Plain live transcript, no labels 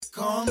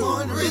Come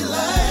on,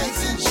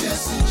 relax and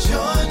just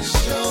enjoy the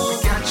show.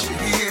 We got you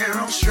here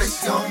on Straight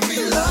Talk. Don't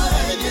be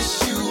lying, yes,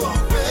 you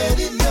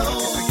already know.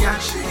 We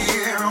got you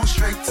here on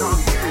Straight Talk,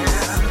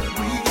 yeah.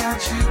 We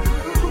got you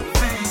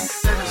grooving.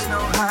 Let us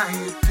know how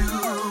you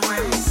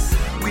doing.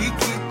 We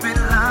keep it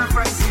live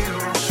right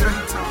here on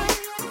Straight Talk.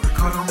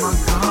 Ricardo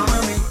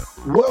Montgomery.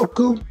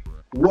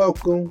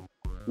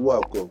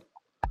 Welcome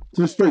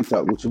to the Straight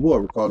Talk with your boy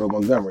Ricardo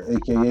Montgomery,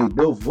 aka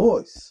the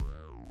voice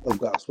of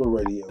gospel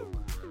radio.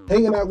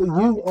 Hanging out with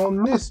you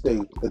on this day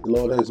that the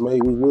Lord has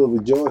made, we will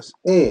rejoice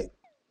and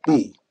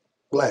be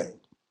glad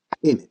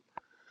in it.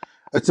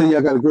 I tell you,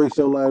 I got a great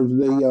show lined up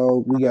today,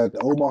 y'all. We got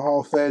the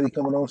Omaha Fatty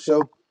coming on the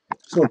show.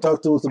 She's gonna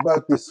talk to us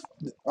about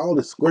all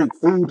this great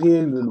food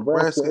here in the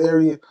Nebraska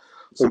area.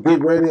 So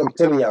get ready. I'm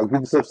telling y'all, get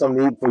yourself something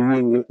to eat before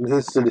you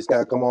listen to this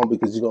guy come on,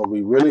 because you're gonna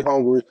be really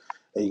hungry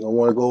and you're gonna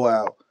want to go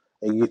out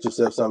and get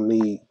yourself something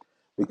to eat,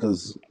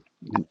 because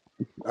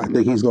I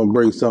think he's going to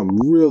bring something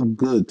real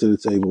good to the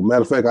table.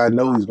 Matter of fact, I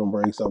know he's going to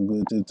bring something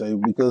good to the table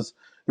because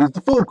he's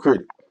the food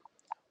critic.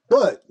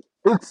 But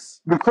it's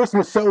the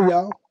Christmas show,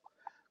 y'all.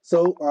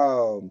 So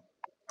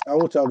I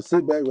want y'all to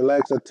sit back,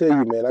 relax. I tell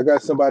you, man, I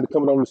got somebody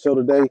coming on the show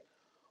today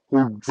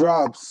who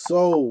drops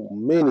so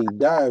many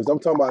dimes. I'm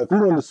talking about if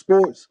you're into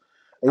sports,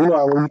 and you know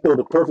how when you throw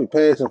the perfect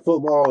pass in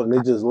football and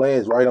it just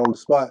lands right on the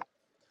spot,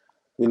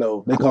 you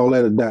know, they call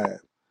that a dime.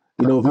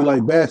 You know, if you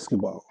like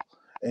basketball,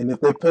 and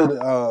if they put,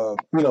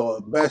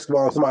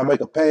 basketball, somebody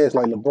make a pass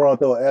like LeBron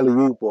throw an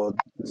alley-oop, or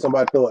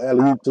somebody throw an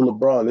alley-oop to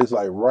LeBron, it's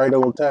like right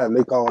on time.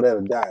 They call that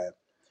a dime.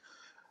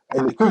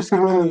 And the Christian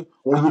community,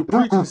 when you're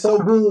preaching so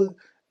good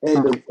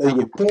and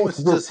your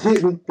points just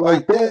hitting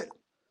like that,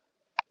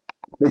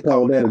 they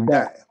call that a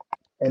dime.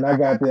 And I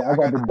got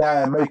the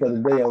dime maker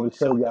today on the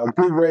show, y'all.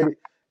 Get ready.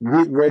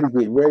 I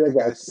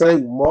got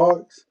St.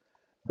 Mark's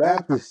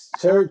Baptist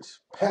Church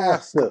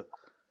pastor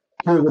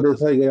here with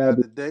us hanging out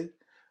today.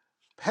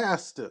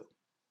 Pastor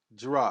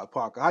Gerard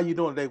Parker. How you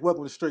doing today?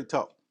 Welcome to Straight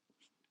Talk.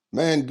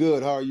 Man,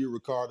 good. How are you,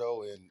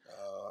 Ricardo? And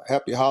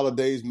happy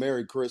holidays,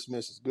 Merry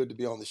Christmas. It's good to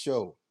be on the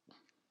show.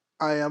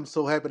 I am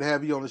so happy to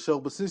have you on the show.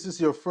 But since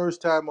it's your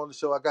first time on the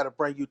show, I got to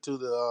bring you to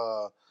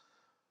the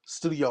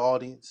studio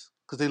audience,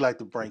 because they like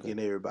to bring in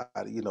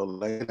everybody. You know,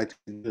 they like to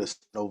get us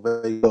an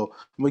ovation. So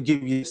I'm going to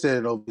give you a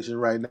standing ovation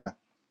right now.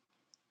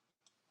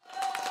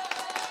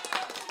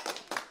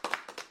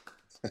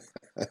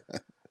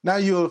 Now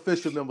you're an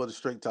official member of the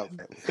Straight Talk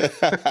family.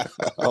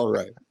 All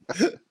right.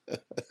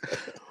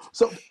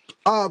 So,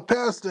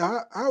 Pastor,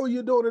 how are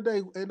you doing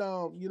today? And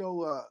I'll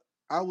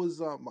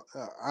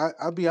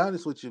be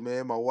honest with you,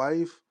 man. My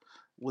wife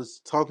was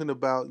talking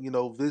about,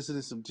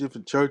 visiting some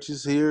different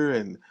churches here,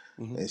 and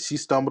she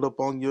stumbled up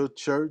on your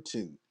church,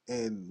 and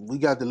we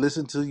got to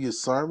listen to your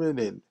sermon,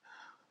 and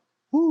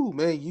whoo,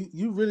 man,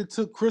 you really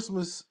took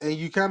Christmas and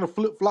you kind of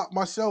flip-flopped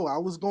my show. I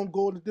was gonna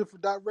go in a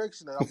different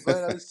direction, and I'm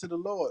glad I listened to the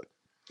Lord,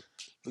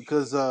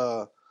 because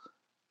I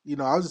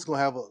was just gonna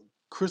have a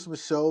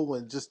Christmas show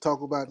and just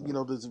talk about,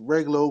 this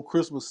regular old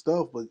Christmas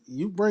stuff, but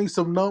you bring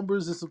some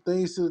numbers and some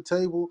things to the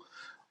table.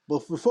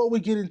 But before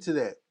we get into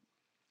that,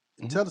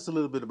 tell us a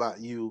little bit about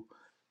you,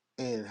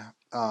 and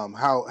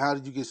how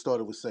did you get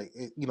started with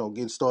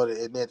getting started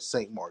at that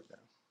St. Mark now?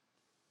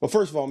 Well,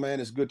 first of all, man,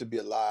 it's good to be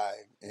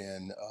alive.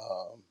 And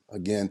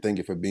again, thank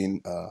you for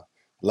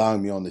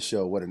allowing me on the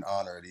show. What an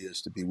honor it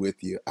is to be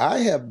with you. I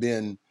have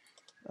been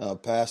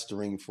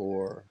pastoring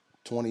for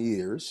 20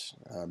 years.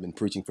 I've been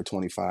preaching for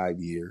 25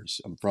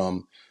 years. I'm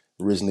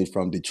originally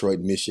from Detroit,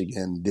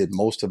 Michigan. Did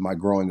most of my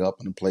growing up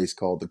in a place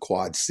called the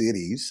Quad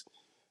Cities,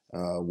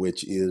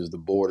 which is the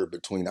border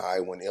between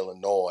Iowa and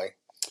Illinois,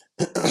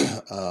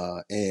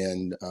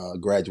 and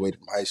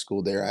graduated from high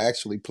school there. I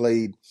actually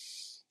played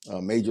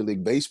Major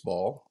League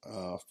Baseball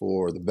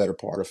for the better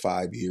part of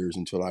 5 years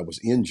until I was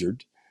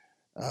injured,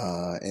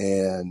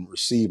 and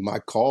received my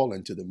call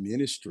into the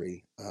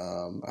ministry.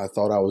 I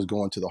thought I was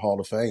going to the Hall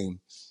of Fame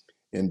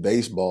in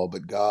baseball,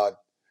 but God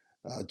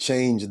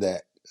changed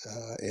that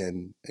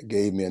and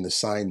gave me an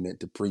assignment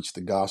to preach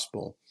the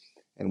gospel.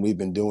 And we've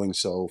been doing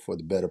so for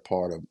the better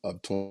part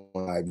of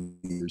 25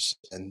 years.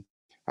 And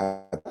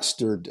I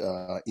pastored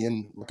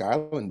in Rock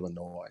Island,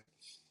 Illinois,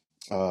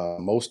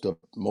 most of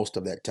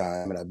that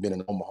time, and I've been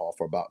in Omaha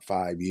for about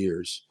 5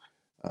 years.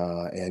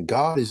 And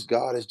God is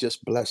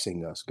just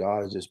blessing us.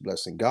 God is just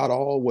blessing. God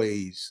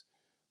always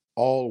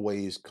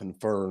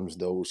confirms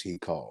those He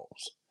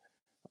calls,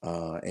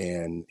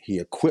 and He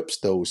equips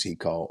those He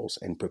calls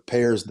and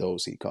prepares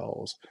those He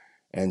calls.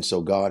 And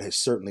so God has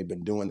certainly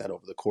been doing that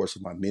over the course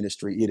of my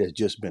ministry. It has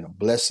just been a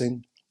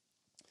blessing,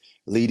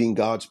 leading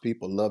God's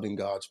people, loving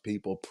God's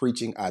people,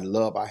 preaching. I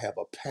have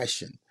a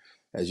passion,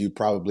 as you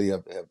probably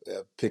have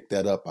picked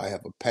that up. I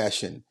have a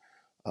passion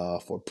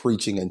for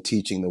preaching and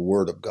teaching the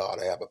Word of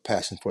God. I have a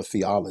passion for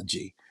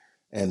theology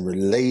and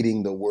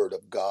relating the Word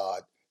of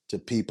God to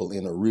people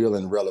in a real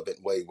and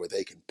relevant way where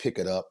they can pick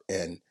it up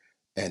and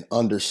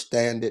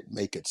understand it,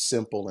 make it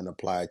simple, and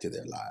apply it to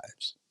their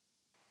lives.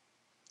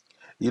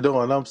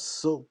 And I'm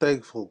so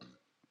thankful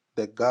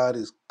that God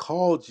has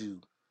called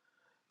you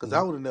because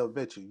I Mhm. would have never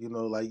met you. You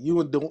know, like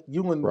you and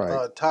Right.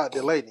 Todd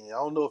Delaney. I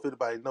don't know if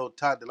anybody know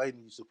Todd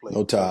Delaney used to play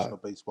No tie.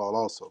 professional baseball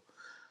also.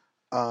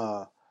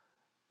 Uh,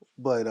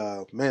 but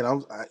man,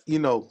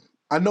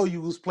 I know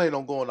you was planning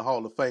on going to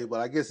Hall of Fame,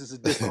 but I guess it's a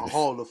different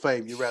Hall of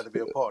Fame you'd rather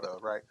be a part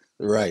of, right?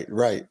 Right,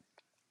 right.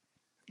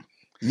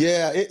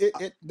 Yeah, it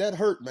that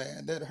hurt,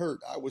 man. That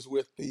hurt.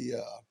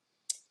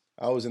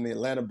 I was in the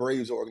Atlanta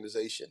Braves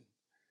organization,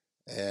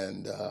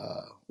 and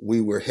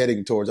we were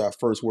heading towards our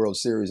first World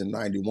Series in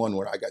 '91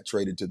 when I got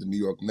traded to the New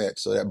York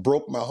Mets. So that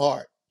broke my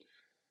heart,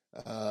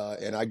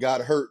 and I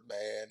got hurt,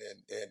 man,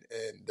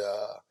 and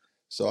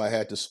so I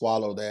had to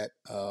swallow that.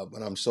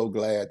 But I'm so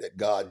glad that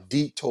God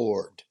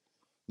detoured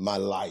my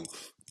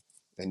life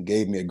and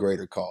gave me a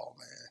greater call,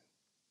 man.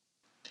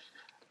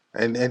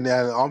 And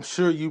I'm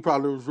sure you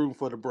probably was rooting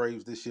for the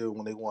Braves this year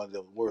when they won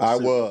the World I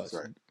Series, was.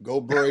 right?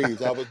 Go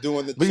Braves. I was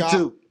doing the Me chop.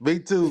 too. Me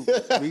too.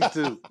 Me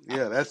too.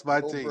 Yeah, that's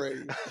my Go team.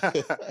 Braves.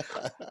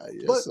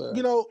 Yes, But sir.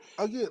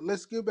 again,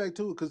 let's get back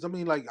to it because I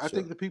mean, like, I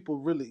think Sure. the people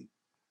really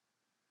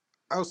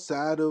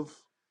outside of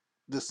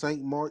the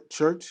Saint Mark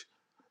Church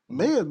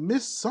may Mhm. have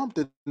missed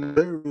something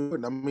very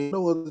important. I mean, I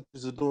know other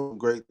churches are doing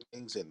great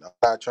things, and I'm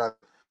not trying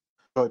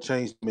to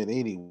change them in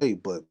any way,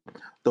 but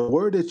the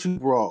word that you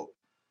brought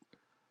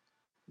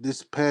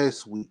this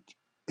past week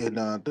and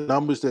the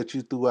numbers that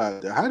you threw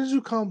out there, how did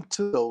you come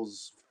to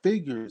those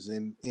figures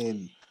and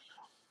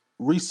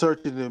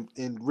researching them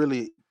and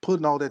really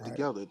putting all that Right.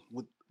 together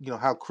with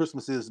how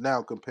Christmas is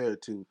now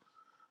compared to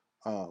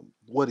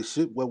what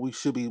we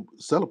should be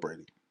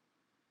celebrating?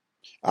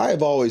 I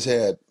have always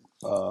had,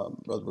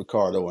 Brother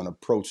Ricardo, an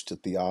approach to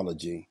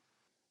theology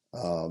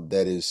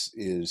that is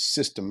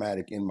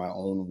systematic in my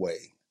own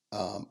way.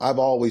 I've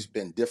always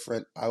been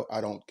different.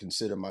 I don't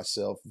consider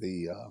myself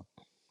the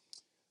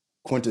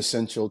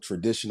quintessential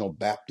traditional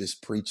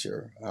Baptist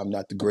preacher. I'm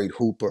not the great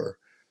hooper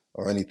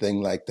or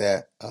anything like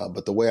that.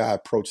 But the way I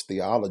approach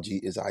theology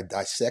is I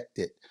dissect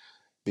it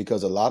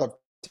because a lot of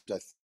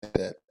times I think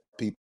that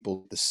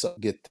people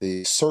get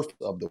the surface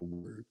of the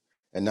word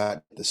and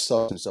not the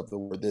substance of the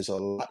word. There's a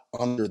lot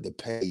under the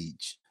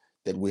page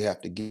that we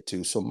have to get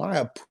to. So my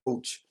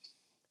approach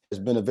has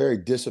been a very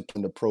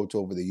disciplined approach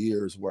over the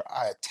years where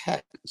I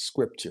attack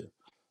scripture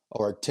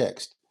or a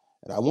text.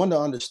 And I want to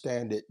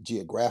understand it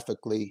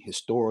geographically,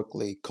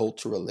 historically,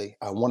 culturally.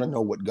 I want to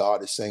know what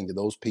God is saying to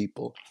those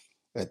people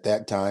at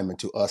that time and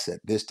to us at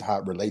this time, how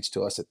it relates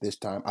to us at this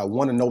time. I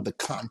want to know the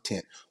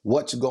content,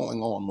 what's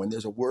going on when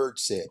there's a word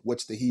said,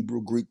 what's the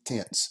Hebrew Greek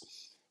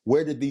tense?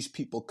 Where did these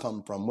people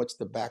come from? What's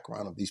the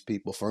background of these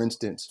people? For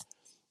instance,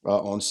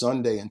 on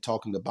Sunday and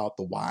talking about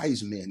the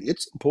wise men,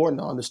 it's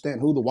important to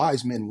understand who the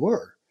wise men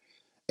were.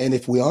 And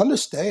if we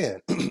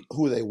understand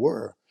who they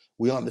were,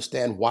 we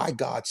understand why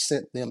God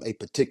sent them a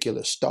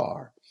particular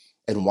star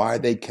and why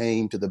they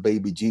came to the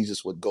baby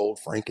Jesus with gold,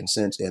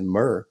 frankincense, and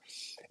myrrh.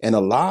 And a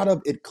lot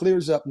of it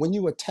clears up when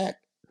you attack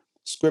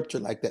scripture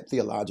like that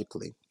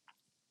theologically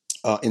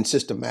and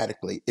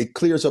systematically, it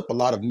clears up a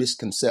lot of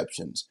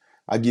misconceptions.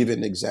 I'll give you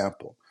an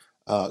example.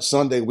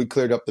 Sunday, we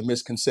cleared up the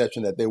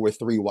misconception that there were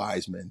three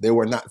wise men. There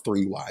were not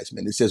three wise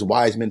men. It says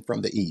wise men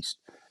from the east.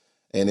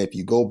 And if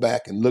you go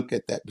back and look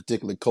at that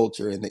particular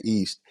culture in the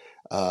East,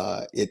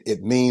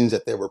 it means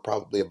that there were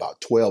probably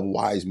about 12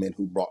 wise men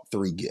who brought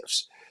three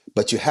gifts.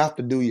 But you have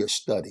to do your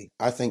study.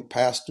 I think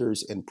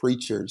pastors and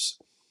preachers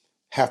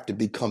have to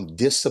become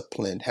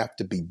disciplined, have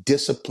to be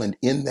disciplined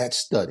in that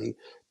study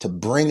to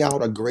bring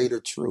out a greater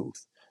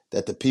truth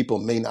that the people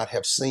may not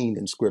have seen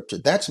in scripture.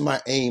 That's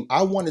my aim.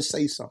 I want to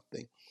say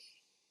something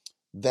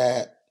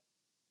that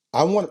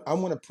I want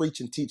to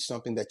preach and teach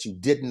something that you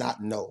did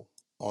not know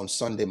on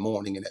Sunday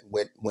morning and at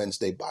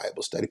Wednesday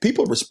Bible study.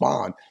 People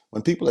respond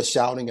when people are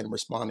shouting and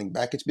responding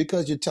back. It's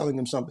because you're telling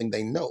them something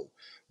they know.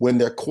 When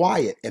they're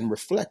quiet and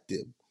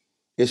reflective,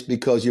 it's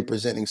because you're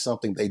presenting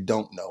something they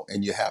don't know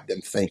and you have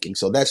them thinking.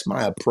 So that's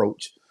my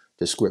approach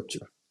to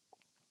scripture.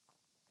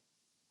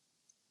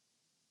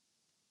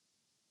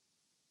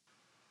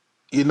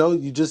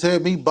 You just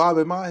had me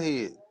bobbing my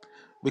head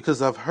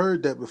because I've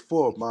heard that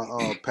before. My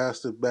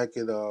pastor back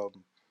in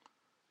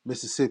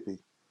Mississippi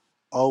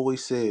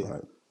always said,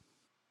 Right.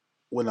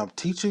 when I'm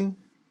teaching,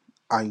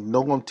 I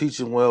know I'm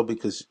teaching well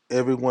because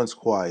everyone's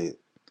quiet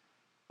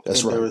That's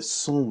and they're right.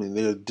 assuming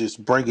they're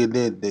just bringing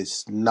in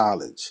this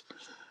knowledge.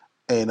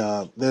 And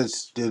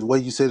that's the way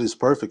you said it's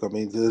perfect. I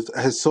mean,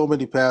 there's so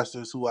many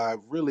pastors who I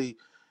really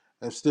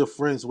am still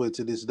friends with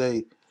to this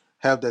day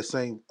have that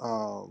same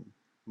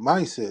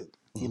mindset,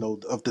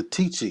 Mhm. of the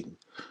teaching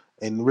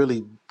and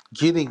really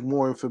getting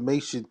more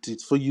information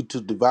for you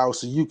to devour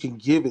so you can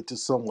give it to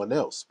someone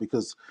else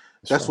because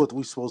That's that's right. what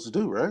we're supposed to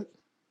do, right?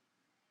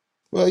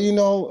 Well,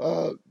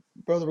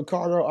 Brother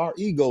Ricardo, our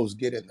egos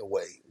get in the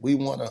way. We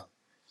want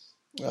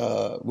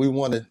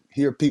to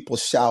hear people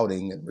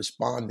shouting and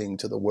responding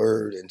to the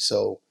word, and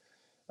so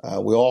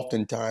we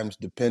oftentimes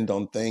depend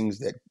on things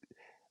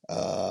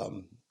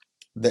um,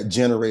 that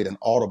generate an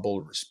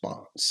audible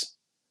response,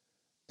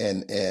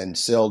 and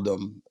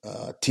seldom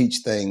teach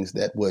things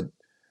that would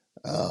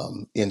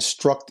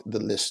instruct the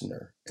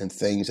listener in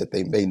things that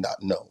they may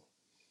not know.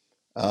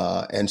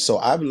 And so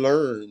I've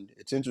learned,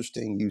 it's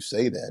interesting you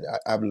say that.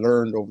 I've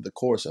learned over the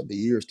course of the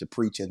years to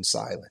preach in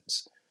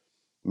silence.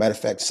 Matter of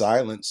fact,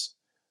 silence,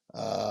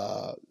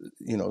 uh,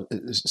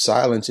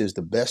 silence is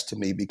the best to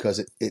me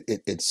because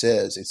it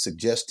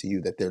suggests to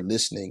you that they're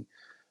listening,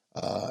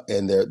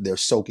 and they're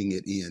soaking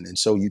it in. And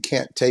so you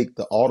can't take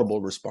the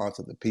audible response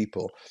of the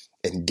people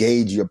and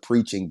gauge your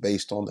preaching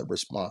based on the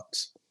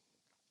response.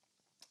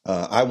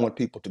 I want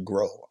people to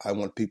grow. I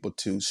want people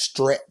to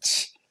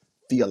stretch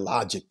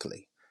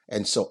theologically.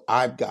 And so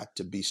I've got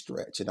to be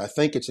stretched. And I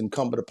think it's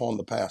incumbent upon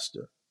the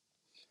pastor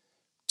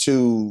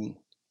to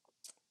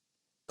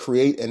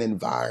create an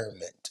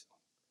environment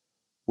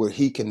where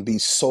he can be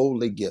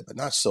solely given,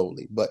 not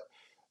solely, but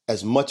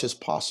as much as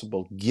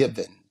possible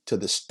given to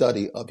the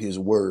study of his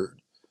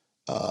word,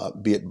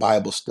 be it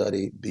Bible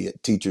study, be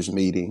it teachers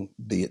meeting,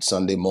 be it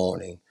Sunday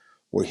morning,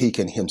 where he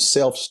can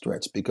himself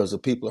stretch, because the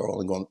people are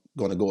only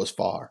going to go as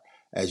far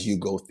as you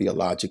go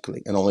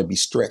theologically and only be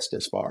stretched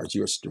as far as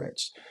you're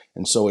stretched.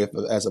 And so if,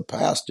 as a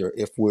pastor,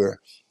 if we're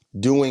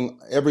doing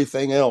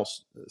everything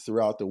else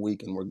throughout the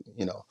week and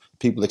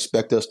people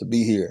expect us to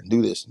be here and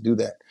do this and do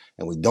that,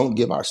 and we don't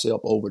give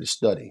ourselves over to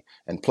study,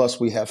 and plus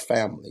we have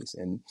families,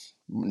 and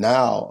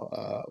now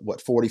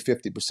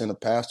 40-50% of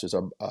pastors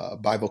are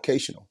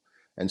bivocational,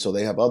 and so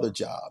they have other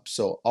jobs.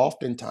 So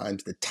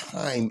oftentimes the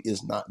time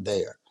is not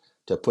there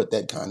to put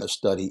that kind of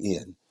study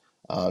in.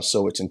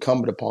 So it's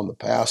incumbent upon the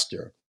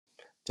pastor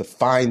to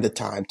find the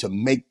time, to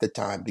make the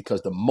time,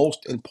 because the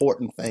most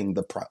important thing,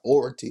 the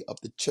priority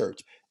of the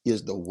church,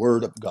 is the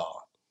word of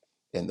God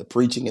and the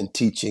preaching and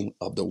teaching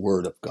of the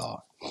word of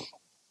God.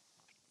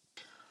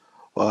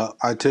 Well,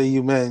 I tell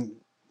you, man,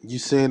 you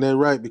saying that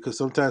right, because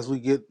sometimes we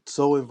get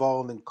so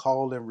involved in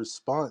call and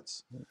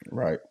response,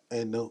 Right.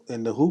 and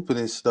the hooping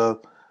and stuff,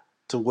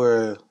 to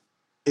where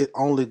it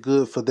only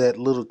good for that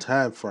little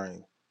time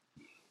frame,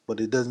 but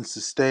it doesn't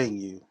sustain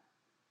you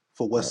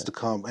for what's Right. to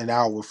come an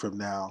hour from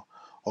now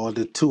or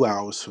the 2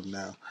 hours from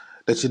now.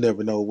 That you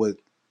never know what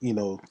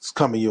is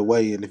coming your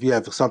way, and if you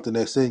have something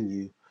that's in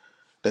you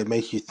that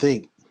makes you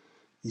think,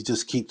 you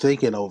just keep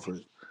thinking over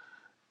it,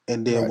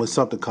 and then Right. when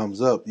something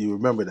comes up, you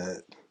remember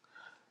that.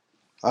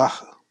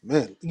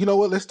 Man, you know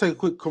what? Let's take a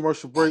quick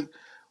commercial break.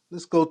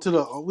 Let's go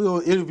to we'll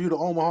interview the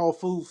Omaha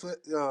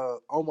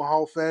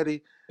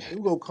Fatty.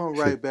 Then we're gonna come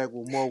right back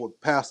with more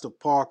with Pastor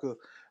Parker.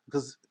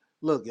 Because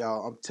look,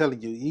 y'all, I'm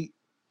telling you,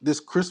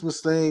 this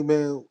Christmas thing,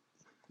 man,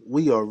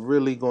 we are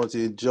really going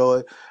to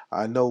enjoy.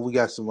 I know we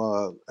got some.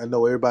 I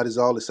know everybody's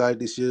all excited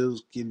this year,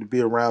 getting to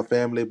be around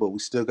family, but we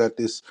still got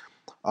this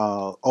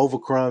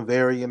Omicron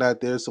variant out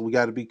there, so we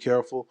got to be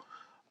careful.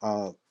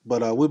 But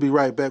we'll be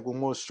right back with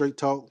more Straight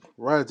Talk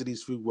right into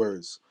these few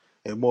words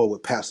and more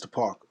with Pastor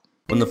Parker.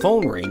 When the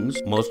phone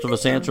rings, most of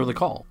us answer the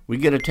call. We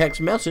get a text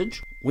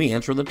message, we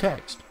answer the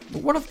text.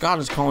 But what if God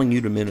is calling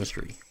you to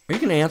ministry? Are you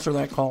going to answer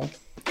that call?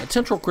 At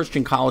Central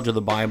Christian College of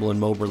the Bible in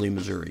Moberly,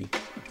 Missouri,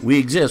 we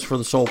exist for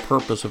the sole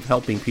purpose of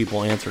helping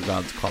people answer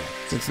God's call.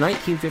 Since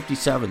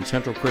 1957,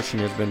 Central Christian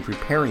has been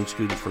preparing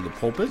students for the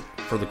pulpit,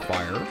 for the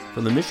choir,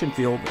 for the mission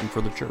field, and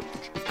for the church.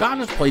 If God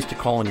has placed a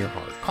call in your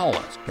heart, call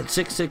us at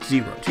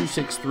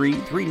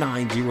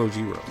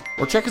 660-263-3900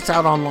 or check us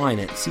out online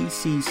at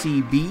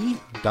cccb.edu.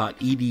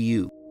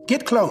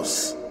 Get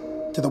close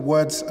to the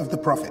words of the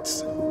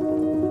prophets.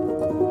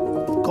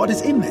 God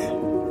is in there.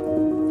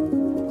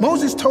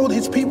 Moses told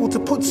his people to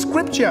put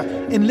scripture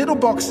in little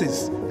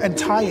boxes and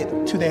tie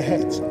it to their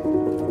heads.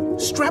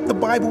 Strap the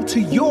Bible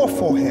to your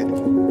forehead.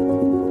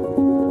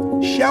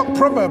 Shout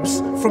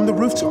proverbs from the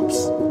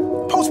rooftops.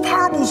 Post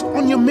parables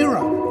on your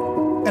mirror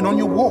and on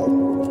your wall.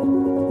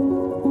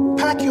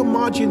 Pack your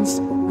margins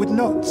with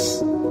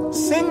notes.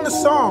 Sing the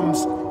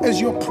Psalms as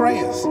your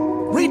prayers.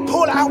 Read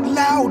Paul out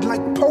loud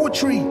like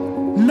poetry.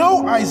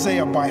 Know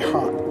Isaiah by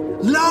heart.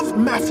 Love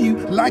Matthew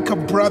like a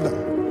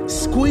brother.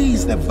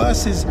 Squeeze the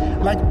verses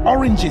like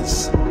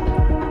oranges.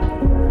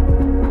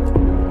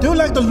 Do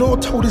like the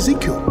Lord told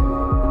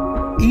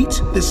Ezekiel.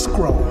 Eat this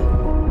scroll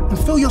and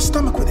fill your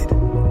stomach with it.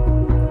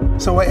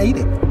 So I ate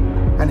it,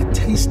 and it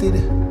tasted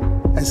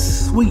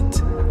as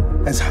sweet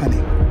as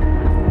honey.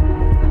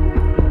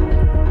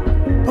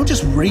 Don't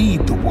just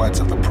read the words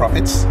of the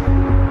prophets.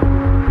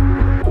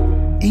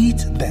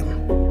 Eat them.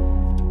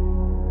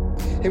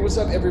 Hey, what's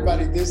up,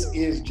 everybody? This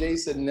is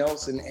Jason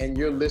Nelson, and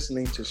you're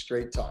listening to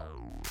Straight Talk.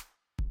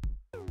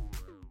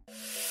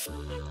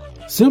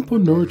 Simple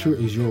Nurture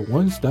is your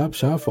one-stop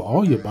shop for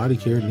all your body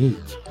care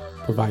needs,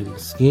 providing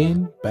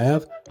skin,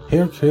 bath,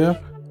 hair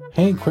care,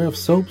 handcraft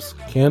soaps,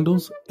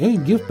 candles,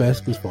 and gift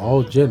baskets for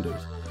all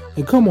genders.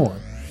 And come on,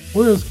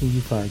 where else can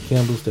you find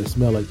candles that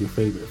smell like your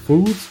favorite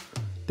foods,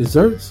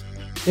 desserts,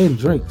 and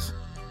drinks?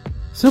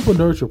 Simple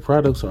Nurture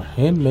products are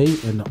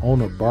handmade, and the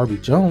owner, Barbie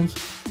Jones,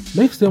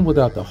 makes them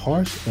without the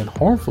harsh and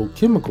harmful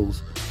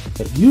chemicals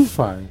that you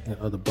find in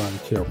other body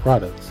care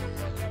products.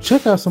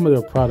 Check out some of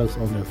their products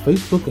on their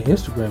Facebook and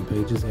Instagram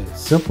pages at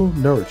Simple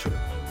Nurture,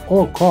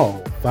 or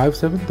call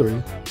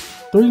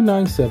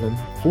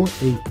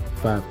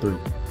 573-397-4853,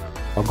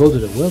 or go to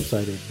their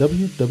website at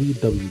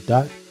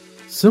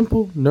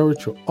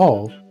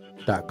www.simplenurtureall.com.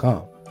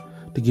 simplenurture.com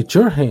to get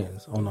your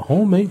hands on the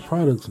homemade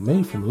products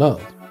made from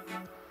love.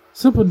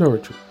 Simple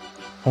Nurture,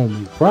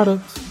 homemade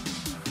products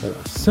that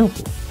are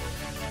simple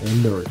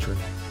and nurturing.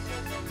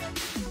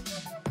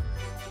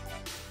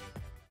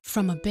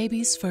 From a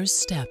baby's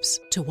first steps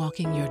to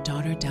walking your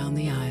daughter down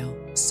the aisle,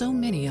 so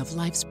many of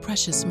life's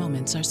precious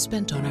moments are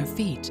spent on our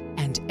feet,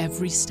 and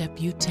every step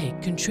you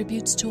take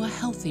contributes to a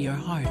healthier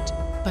heart.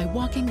 By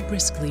walking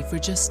briskly for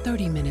just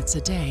 30 minutes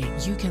a day,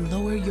 you can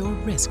lower your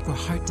risk for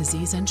heart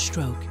disease and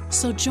stroke.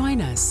 So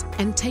join us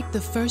and take the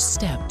first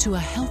step to a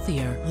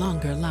healthier,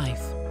 longer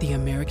life. The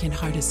American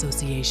Heart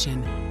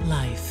Association.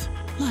 Life.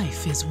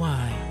 Life is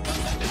why.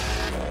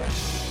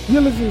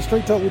 You're listening to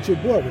Straight Talk with your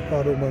boy,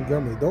 Ricardo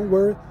Montgomery. Don't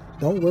worry.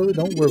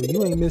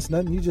 You ain't missed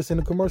nothing. You just in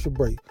a commercial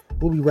break.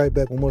 We'll be right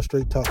back with more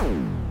Straight Talk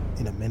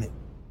in a minute.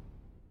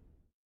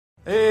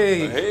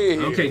 Hey.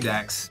 Okay,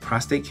 Dax.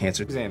 Prostate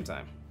cancer exam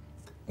time.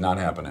 Not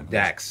happening.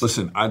 Dax.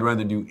 Listen, I'd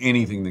rather do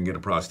anything than get a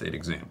prostate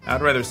exam.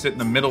 I'd rather sit in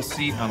the middle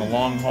seat on a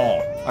long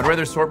haul. I'd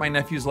rather sort my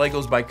nephew's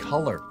Legos by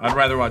color. I'd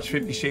rather watch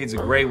 50 Shades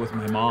of Grey with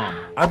my mom.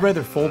 I'd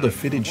rather fold a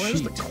fitted sheet.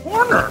 Where's the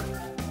corner?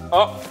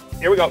 Oh,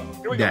 here we go.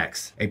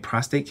 Dax, a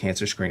prostate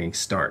cancer screening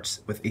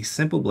starts with a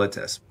simple blood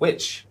test,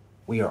 which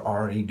we are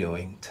already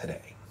doing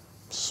today.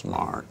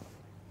 Smart.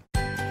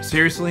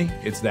 Seriously,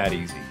 it's that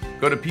easy.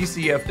 Go to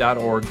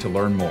pcf.org to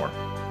learn more.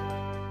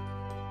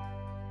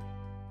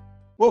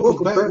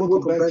 Welcome back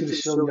to the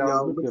show,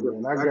 y'all. Look at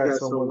me. I got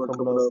someone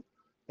coming up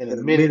in a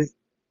minute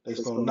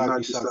that's going to knock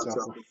your socks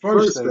off.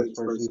 First things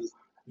first,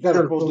 you got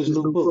to post this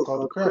new book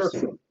called The Craft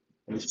Team,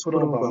 and it's put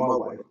on by my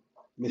wife,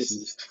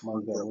 Mrs.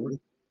 Montgomery.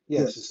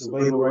 Yes, it's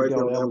available right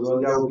there on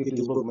Amazon. Y'all get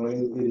this book, man.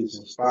 It is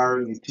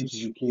inspiring. It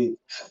teaches your kids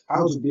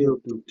how to deal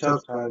through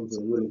tough times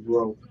and really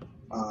grow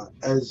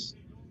as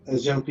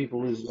young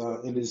people is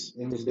in this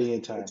day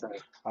and time. It's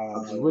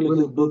a really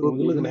good book, and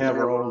we're looking to have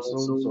our own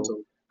soon.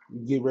 So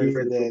get ready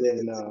for that,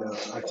 and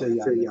I tell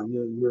you,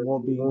 you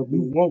won't fail.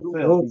 This book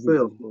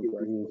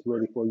right here. It's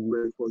ready for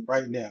you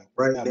right now.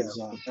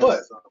 Amazon.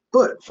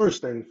 But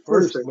first thing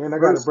first, man, I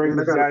got to bring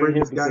this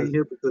guy in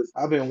here because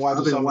I've been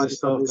watching some of this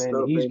stuff, man.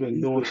 And he's been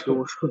doing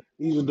some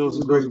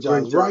great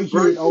jobs right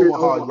here in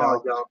Omaha,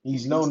 y'all.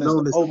 He's known as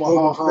the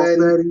Omaha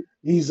Fatty.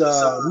 He's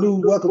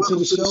new. Welcome to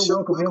the show.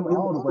 Welcome him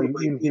all the way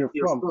in here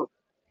from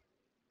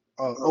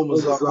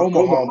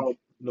Omaha,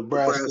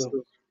 Nebraska.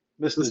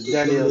 Mr.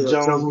 Daniel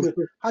Jones.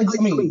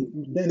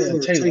 Daniel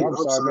Taylor. I'm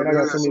sorry, man. I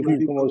got so many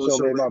people come on the show,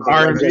 man.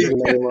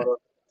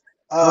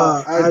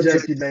 I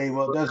jacked your name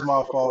up. That's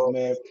my fault,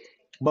 man.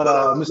 But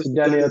Mr.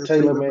 Daniel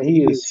Taylor, man,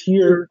 he is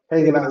here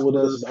hanging out with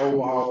us, the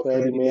Omaha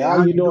Fatty, man.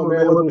 How you doing,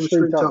 man? Welcome to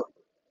Straight Talk.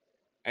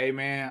 Hey,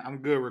 man. I'm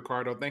good,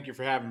 Ricardo. Thank you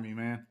for having me,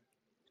 man.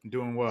 I'm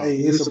doing well. Hey,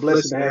 it's a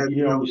blessing to have you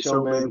here on the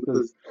show, man,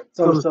 because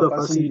some of the stuff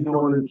I see you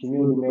doing in the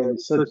community, man,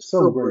 is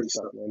so great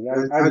stuff,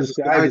 man. I just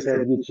had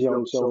to get you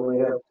on the show,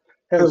 man.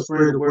 Help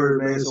spread the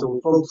word, man. So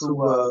when folks who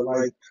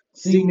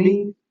see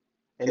me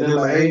and they're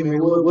like, hey man,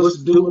 what's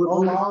to do in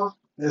Omaha?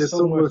 There's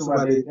somewhere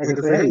somebody that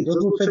can say, hey, just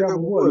go check out my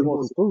boy. He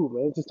wants some food,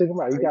 man. Just check him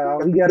out. He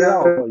got it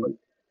all for you.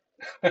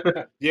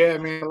 Yeah,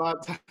 man. A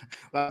lot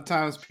of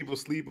times people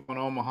sleep on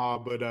Omaha,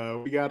 but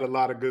we got a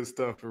lot of good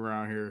stuff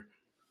around here.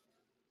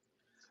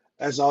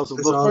 That's awesome.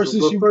 But first,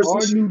 since you are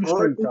new to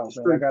Straight Talk,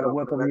 man, I got to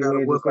welcome you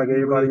in just like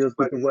everybody else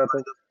gets a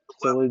welcome.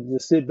 So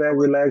just sit back,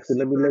 relax, and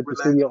let the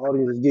studio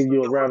audience give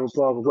you a round of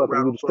applause and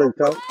welcome you to Straight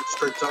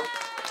Talk.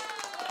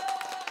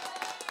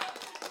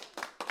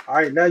 All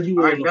right, now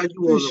you are an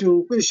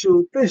official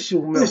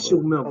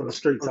member of the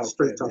Straight Talk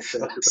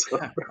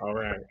family. All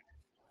right.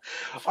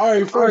 All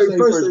right, first,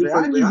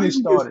 how do you get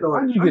started?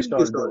 How do you get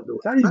started doing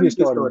this? How do you get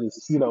started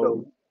just,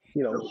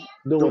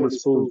 doing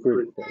this food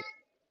critic thing?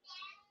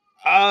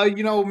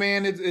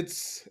 Man,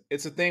 it's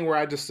a thing where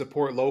I just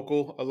support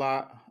local a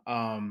lot.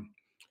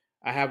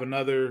 I have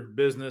another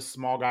business,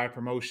 Small Guy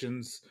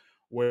Promotions,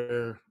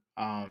 where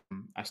I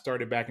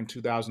started back in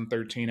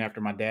 2013 after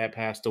my dad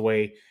passed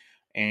away,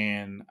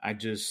 and I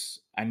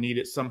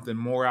needed something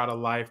more out of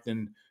life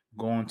than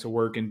going to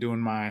work and doing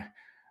my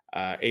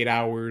 8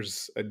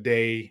 hours a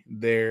day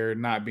there,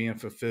 not being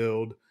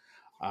fulfilled.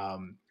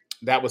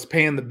 That was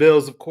paying the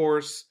bills, of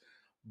course,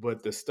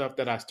 but the stuff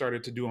that I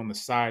started to do on the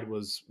side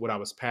was what I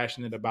was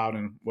passionate about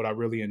and what I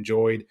really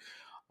enjoyed.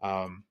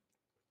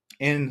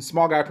 And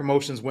Small Guy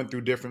Promotions went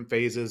through different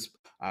phases,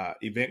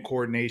 event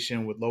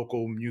coordination with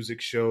local music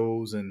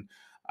shows and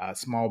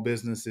small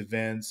business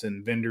events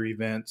and vendor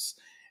events.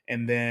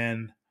 And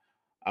then,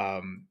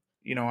 I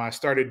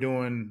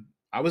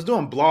was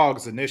doing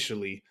blogs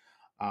initially.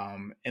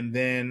 And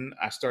then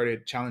I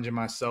started challenging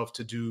myself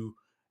to do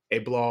a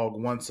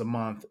blog once a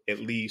month, at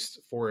least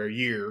for a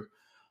year.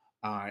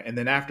 And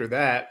then after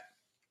that,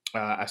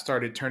 I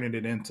started turning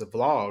it into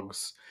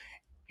vlogs.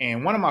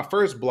 And one of my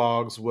first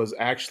blogs was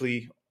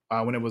actually,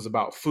 when it was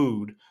about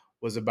food,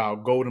 was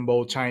about Golden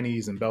Bowl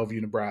Chinese in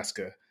Bellevue,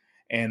 Nebraska.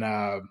 And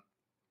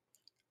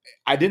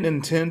I didn't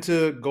intend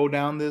to go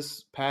down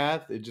this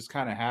path. It just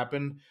kind of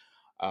happened.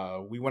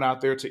 We went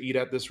out there to eat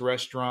at this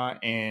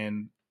restaurant,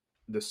 and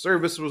the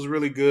service was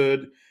really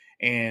good.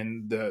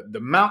 And the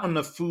mountain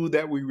of food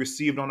that we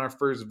received on our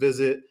first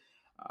visit,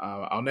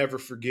 I'll never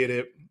forget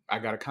it. I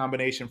got a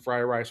combination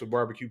fried rice with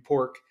barbecue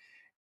pork.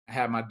 I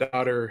had my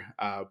daughter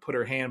put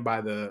her hand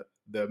by the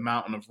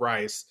mountain of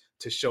rice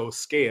to show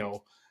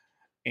scale,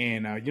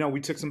 and we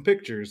took some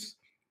pictures.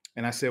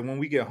 And I said, when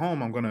we get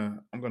home, I'm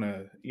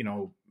gonna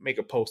make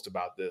a post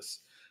about this.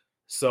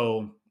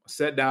 So I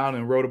sat down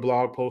and wrote a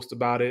blog post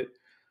about it,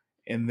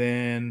 and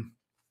then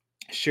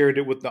shared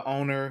it with the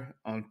owner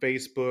on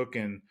Facebook,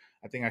 and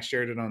I think I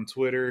shared it on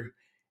Twitter.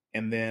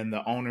 And then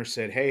the owner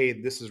said, "Hey,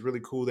 this is really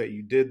cool that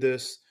you did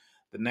this.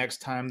 The next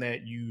time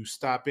that you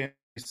stop in,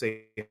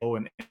 say hello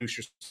and introduce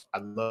yourself.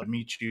 I'd love to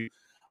meet you."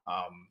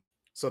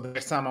 So the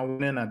next time I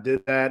went in, I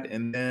did that,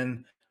 and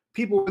then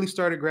people really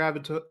started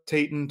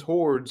gravitating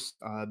towards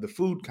the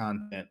food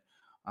content.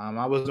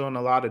 I was doing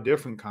a lot of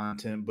different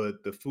content,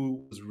 but the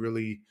food was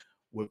really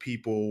what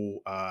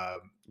people,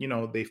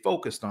 they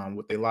focused on,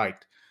 what they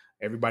liked.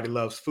 Everybody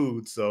loves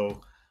food,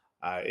 so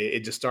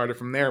it just started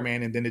from there,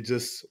 man. And then it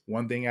just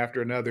one thing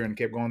after another, and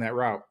kept going that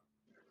route.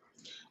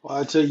 Well,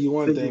 I tell you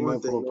one thing, man.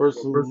 For a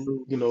person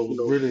who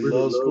really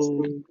loves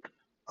food,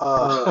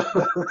 I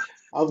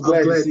was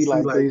glad to see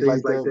like things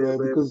like that, man,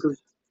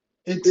 because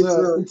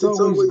it's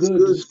always good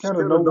to just kind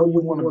of know where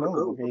you want to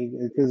go, okay?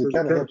 Because it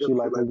kind of helps you,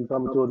 like when you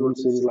come into a new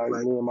city, like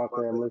me and my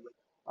family,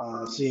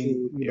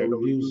 seeing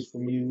reviews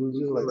from you, it's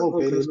just like,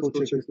 okay, let's go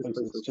check this place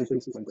out, let's check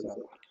this place out.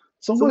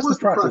 So what's the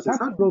process?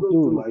 How do you go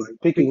through like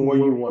picking where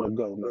you want to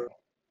go now?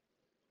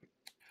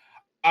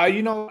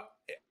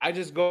 I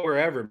just go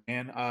wherever,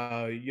 man.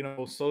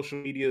 Social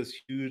media is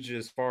huge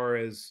as far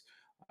as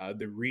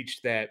the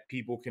reach that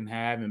people can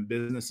have and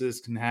businesses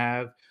can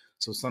have.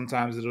 So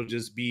sometimes it'll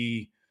just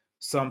be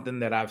something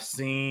that I've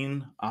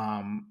seen.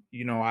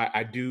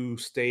 I do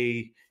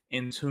stay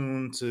in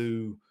tune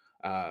to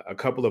a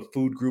couple of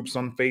food groups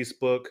on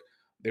Facebook.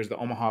 There's the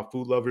Omaha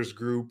Food Lovers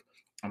group.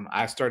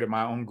 I started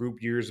my own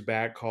group years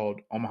back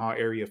called Omaha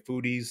Area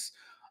Foodies.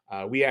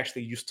 We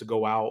actually used to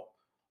go out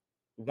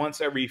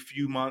once every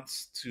few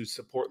months to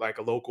support like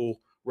a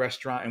local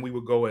restaurant, and we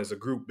would go as a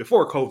group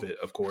before COVID,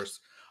 of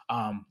course.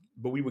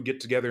 But we would get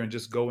together and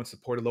just go and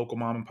support a local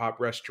mom and pop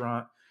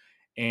restaurant.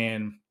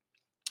 And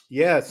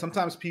yeah,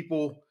 sometimes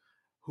people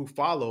who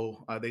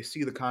follow, they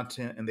see the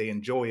content and they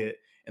enjoy it,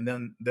 and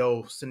then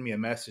they'll send me a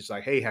message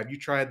like, "Hey, have you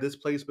tried this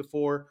place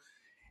before?"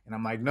 And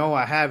I'm like, "No,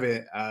 I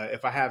haven't.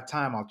 If I have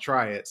time, I'll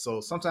try it."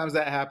 So sometimes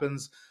that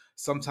happens.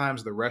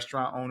 Sometimes the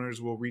restaurant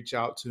owners will reach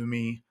out to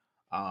me.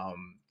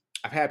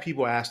 I've had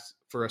people ask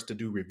for us to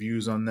do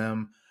reviews on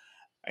them,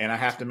 and I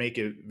have to make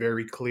it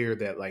very clear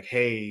that like,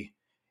 hey,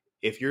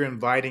 if you're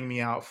inviting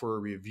me out for a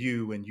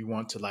review and you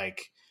want to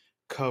like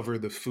cover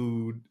the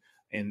food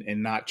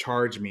and not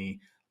charge me,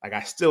 like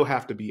I still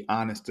have to be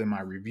honest in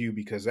my review,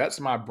 because that's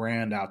my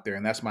brand out there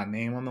and that's my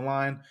name on the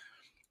line.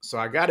 So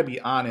I got to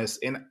be honest.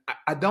 And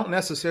I don't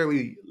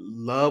necessarily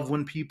love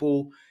when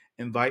people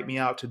invite me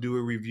out to do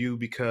a review,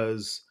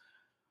 because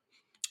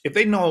if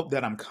they know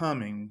that I'm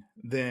coming,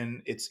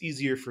 then it's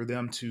easier for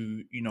them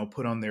to,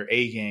 put on their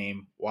A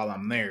game while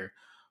I'm there.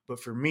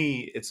 But for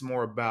me, it's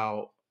more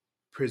about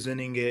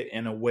presenting it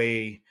in a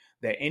way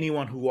that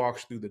anyone who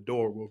walks through the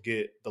door will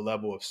get the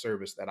level of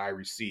service that I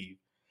receive.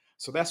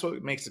 So that's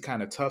what makes it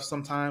kind of tough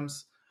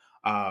sometimes.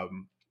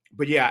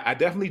 But yeah, I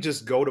definitely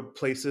just go to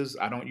places.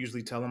 I don't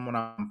usually tell them when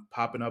I'm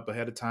popping up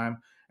ahead of time,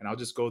 and I'll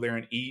just go there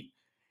and eat.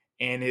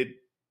 And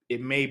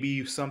it may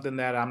be something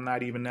that I'm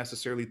not even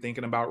necessarily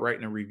thinking about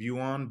writing a review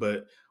on,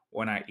 but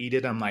when I eat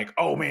it, I'm like,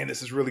 oh man,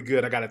 this is really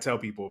good. I got to tell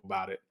people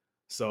about it.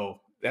 So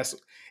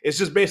it's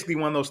just basically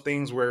one of those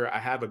things where I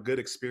have a good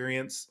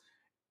experience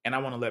and I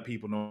want to let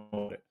people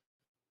know it.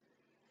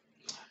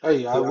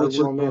 Hey, I with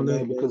you on that,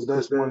 man, because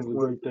that's one of the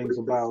great things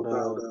about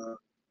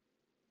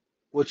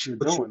what you're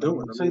doing. I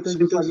mean, same thing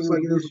just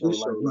like in this show.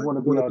 Like you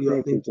want to be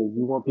authentic, and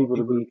you want people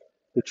to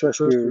trust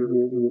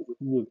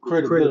your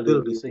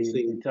credibility. You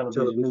see, in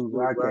television news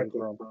where I came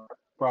from,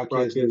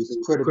 broadcast news,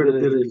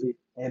 credibility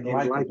and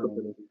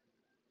likability.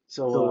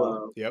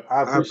 So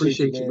I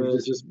appreciate you, man,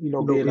 just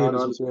being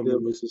honest with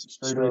them, just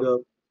straight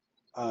up.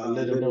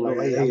 Let them know, like,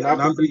 hey, I'm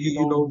not for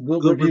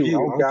good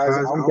review. I'm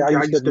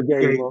guys step the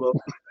game up.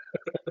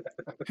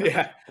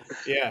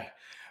 Yeah.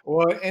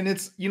 Well, and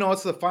it's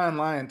it's a fine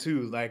line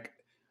too. Like,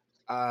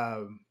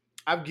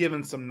 I've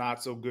given some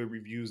not so good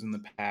reviews in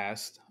the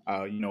past.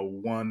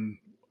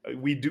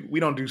 We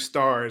don't do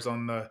stars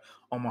on the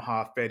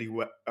Omaha Fatty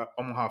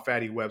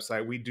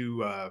website. We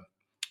do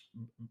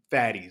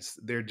fatties.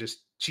 They're just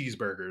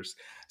cheeseburgers.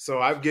 So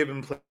I've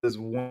given places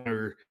 1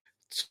 or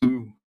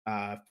 2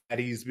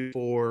 fatties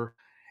before,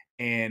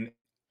 and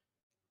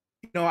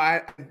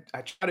I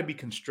try to be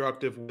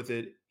constructive with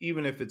it,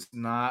 even if it's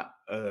not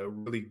a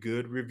really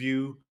good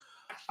review.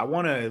 I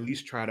want to at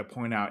least try to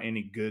point out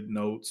any good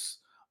notes.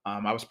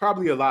 I was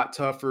probably a lot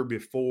tougher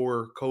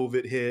before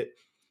COVID hit,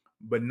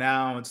 but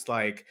now it's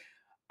like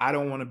I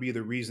don't want to be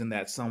the reason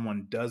that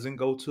someone doesn't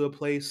go to a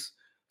place.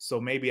 So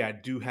maybe I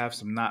do have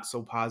some not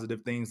so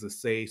positive things to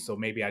say. So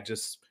maybe I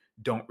just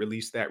don't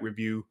release that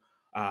review.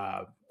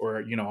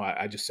 or,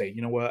 I just say,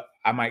 you know what,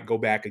 I might go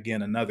back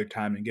again another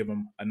time and give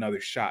them another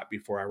shot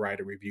before I write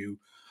a review.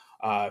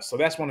 So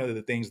that's one of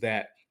the things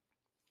that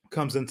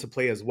comes into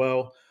play as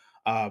well.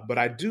 But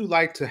I do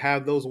like to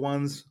have those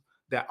ones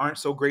that aren't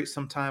so great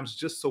sometimes,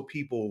 just so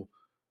people,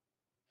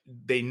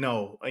 they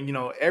know, and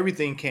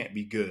everything can't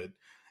be good.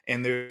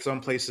 And there's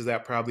some places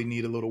that probably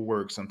need a little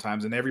work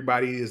sometimes, and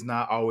everybody is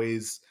not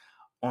always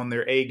on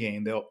their A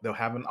game. They'll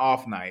have an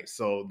off night,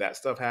 so that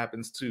stuff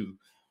happens too.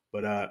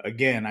 But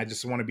again, I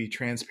just want to be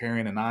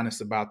transparent and honest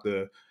about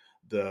the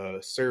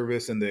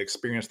service and the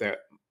experience that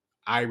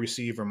I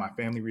receive or my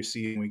family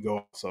receive when we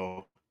go.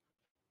 So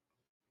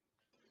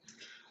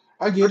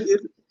I get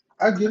it.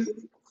 I get it.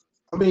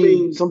 I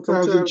mean,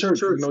 sometimes in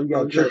church, you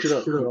got to church it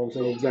up. You know what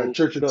I'm saying? You got to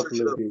church it up a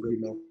little bit.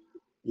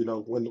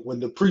 When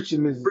the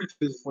preaching is,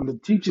 when the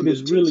teaching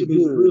is really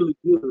good,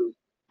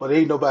 but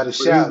ain't nobody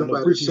shouting,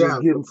 the preacher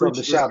just give them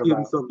something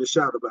to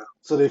shout about.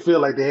 So they feel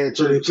like they had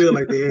church.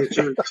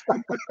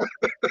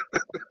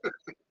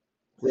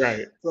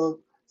 Right. So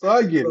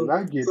I get it.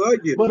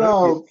 But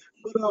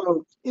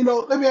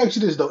let me ask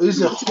you this though: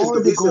 is it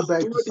hard to go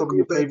back to some of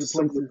your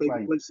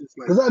favorite places?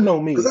 Because I know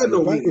me.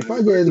 If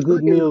I get a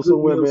good meal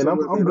somewhere, man,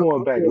 I'm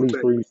going back at least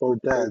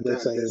 3-4 times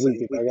that same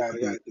week if I got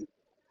to.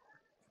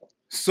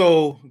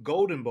 So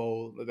Golden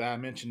Bowl that I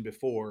mentioned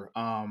before,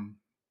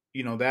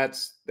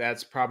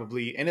 that's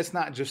probably, and it's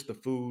not just the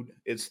food;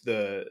 it's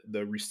the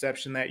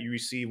reception that you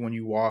receive when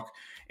you walk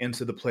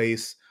into the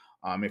place.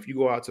 If you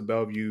go out to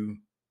Bellevue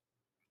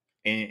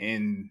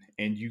and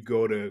you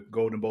go to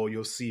Golden Bowl,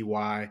 you'll see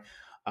why.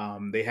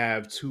 They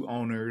have two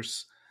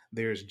owners.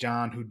 There's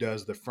John, who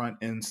does the front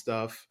end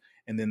stuff,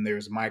 and then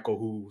there's Michael,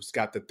 who's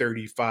got the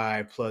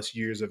 35 plus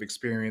years of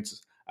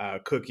experience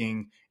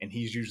cooking, and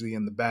he's usually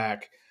in the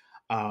back.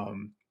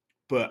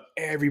 But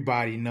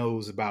everybody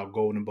knows about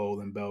Golden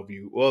Bowl in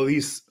Bellevue. Well, at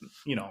least,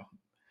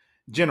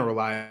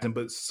 generalizing,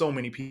 but so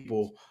many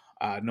people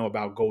know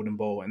about Golden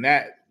Bowl. And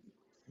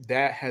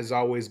that has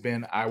always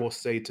been, I will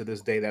say to this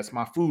day, that's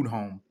my food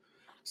home.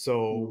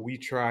 So we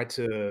try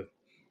to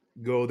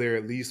go there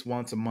at least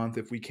once a month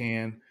if we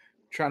can.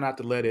 Try not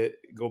to let it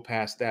go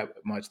past that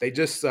much. They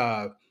just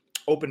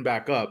opened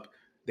back up.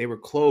 They were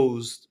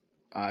closed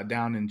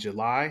down in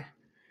July.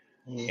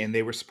 And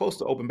they were supposed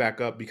to open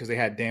back up because they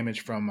had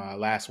damage from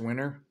last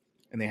winter,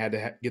 and they had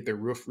to get their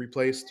roof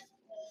replaced.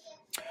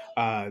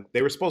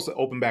 They were supposed to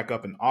open back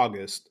up in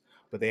August,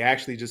 but they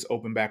actually just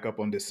opened back up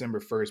on December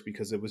 1st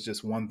because it was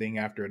just one thing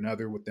after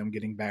another with them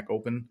getting back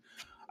open.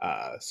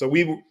 So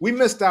we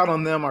missed out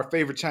on them, our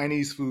favorite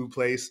Chinese food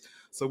place.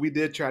 So we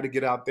did try to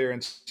get out there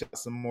and check out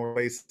some more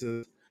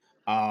places.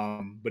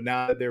 But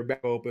now that they're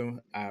back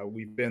open,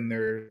 we've been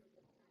there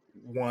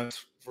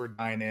once for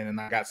dine-in,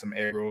 and I got some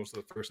egg rolls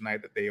the first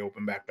night that they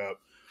opened back up.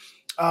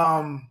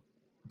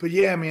 But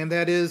yeah, man,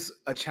 that is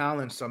a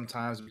challenge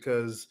sometimes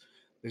because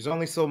there's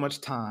only so much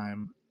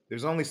time.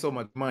 There's only so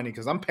much money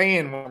because I'm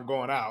paying when I'm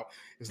going out.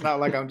 It's not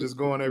like I'm just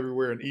going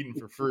everywhere and eating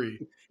for free.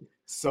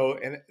 So,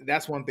 and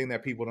that's one thing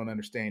that people don't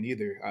understand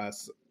either.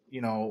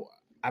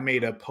 I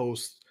made a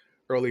post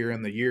earlier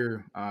in the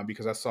year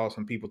because I saw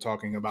some people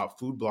talking about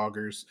food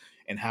bloggers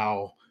and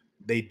how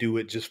they do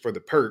it just for the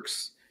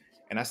perks.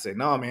 And I said,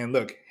 no, man,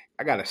 look,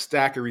 I got a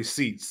stack of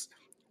receipts.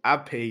 I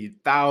paid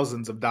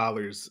thousands of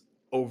dollars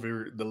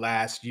over the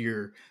last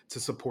year to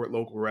support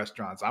local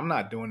restaurants. I'm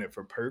not doing it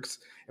for perks.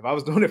 If I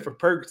was doing it for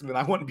perks, then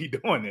I wouldn't be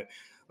doing it.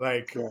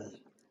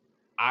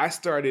 I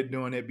started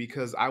doing it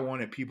because I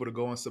wanted people to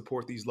go and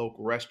support these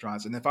local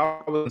restaurants. And if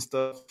I was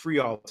stuff free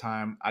all the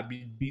time, I'd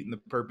be beating the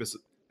purpose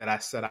that I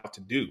set out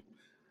to do.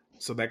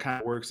 So that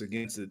kind of works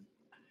against it.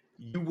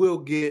 You will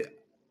get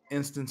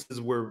instances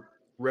where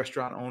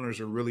restaurant owners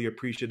are really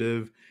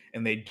appreciative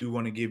and they do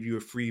want to give you a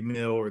free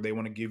meal or they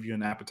want to give you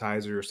an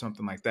appetizer or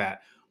something like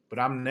that. But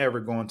I'm never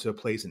going to a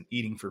place and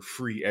eating for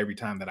free every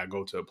time that I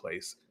go to a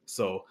place.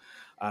 So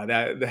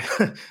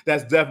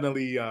that's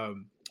definitely a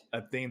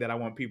thing that I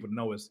want people to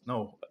know is,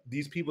 no,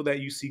 these people that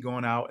you see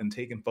going out and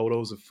taking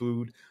photos of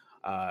food,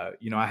 I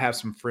have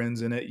some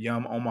friends in it,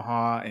 Yum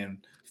Omaha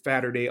and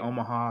Fatter Day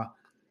Omaha.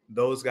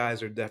 Those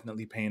guys are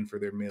definitely paying for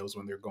their meals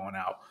when they're going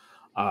out.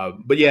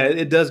 But yeah,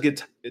 it does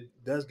get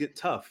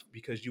tough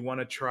because you want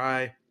to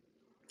try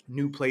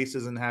new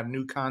places and have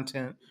new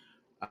content,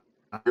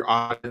 your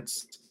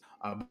audience.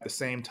 At the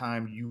same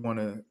time, you want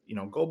to,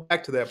 go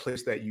back to that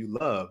place that you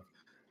love.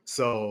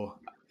 So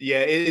yeah,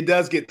 it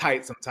does get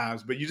tight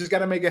sometimes, but you just got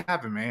to make it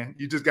happen, man.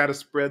 You just got to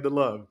spread the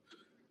love.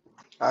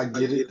 I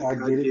get it.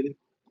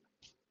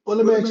 Well,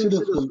 let me ask you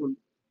this one.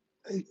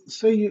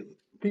 Say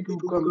people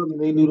who come and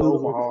they new to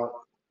Omaha.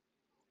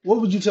 What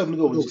would you tell them to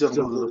go? Would you tell them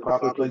to go to the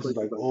popular places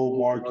like Old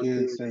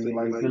Market, say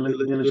like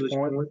Village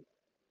Point,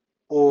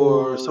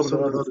 or some of the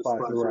other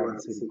spots around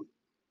the city?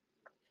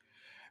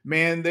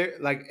 Man, there,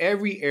 like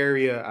every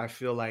area I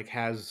feel like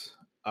has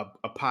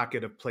a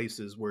pocket of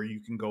places where you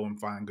can go and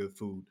find good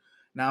food.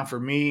 Now for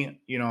me,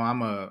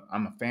 I'm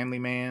a family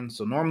man.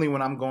 So normally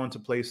when I'm going to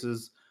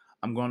places,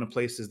 I'm going to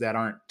places that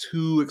aren't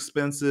too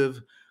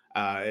expensive.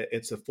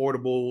 It's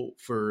affordable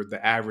for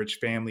the average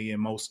family in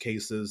most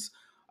cases.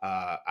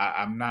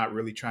 I'm not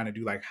really trying to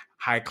do like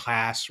high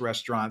class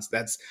restaurants.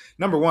 That's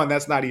number one.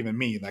 That's not even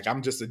me. Like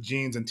I'm just a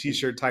jeans and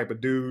t-shirt type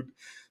of dude.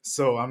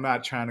 So I'm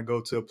not trying to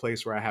go to a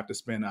place where I have to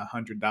spend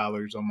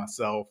 $100 on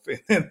myself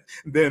and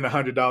then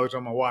 $100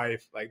 on my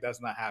wife. Like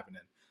that's not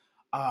happening.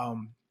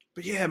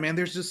 But yeah, man,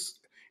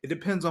 it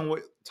depends on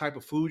what type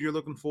of food you're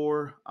looking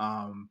for.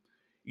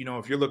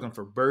 If you're looking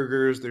for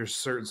burgers, there's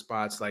certain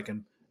spots like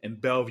in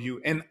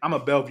Bellevue, and I'm a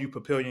Bellevue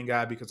Papillion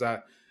guy because I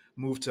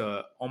moved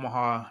to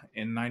Omaha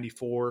in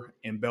 '94,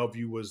 and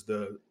Bellevue was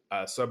the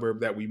suburb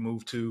that we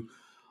moved to,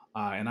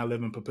 and I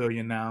live in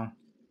Papillion now.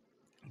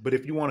 But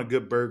if you want a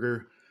good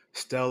burger,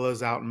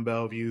 Stella's out in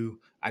Bellevue.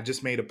 I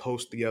just made a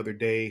post the other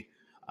day.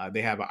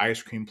 They have an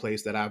ice cream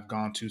place that I've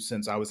gone to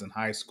since I was in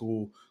high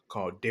school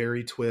called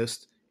Dairy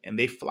Twist, and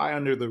they fly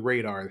under the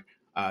radar.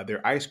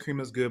 Their ice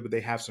cream is good, but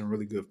they have some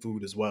really good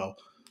food as well.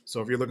 So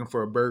if you're looking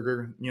for a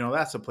burger,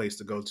 that's a place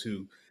to go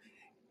to.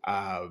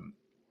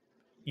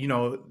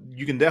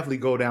 You can definitely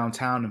go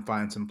downtown and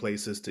find some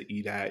places to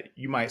eat at.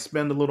 You might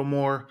spend a little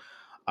more,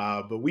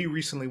 but we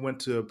recently went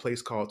to a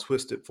place called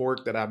Twisted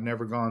Fork that I've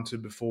never gone to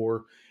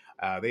before.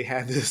 They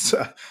had this,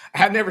 I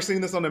had never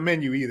seen this on the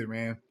menu either,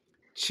 man.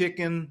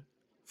 Chicken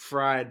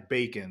fried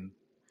bacon.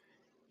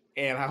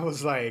 And I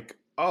was like,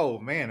 oh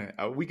man,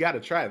 we got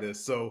to try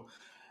this. So,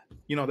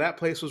 that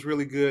place was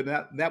really good.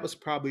 That was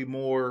probably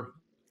more,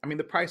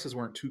 the prices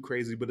weren't too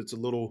crazy, but it's a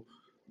little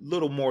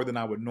more than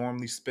I would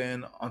normally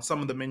spend on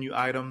some of the menu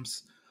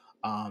items.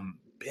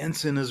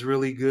 Benson is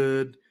really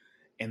good,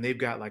 and they've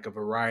got like a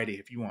variety.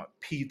 If you want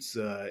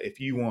pizza, if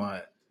you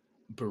want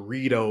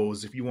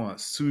burritos, if you want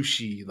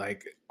sushi,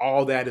 like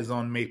all that is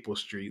on Maple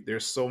Street.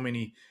 There's so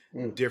many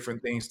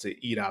different things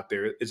to eat out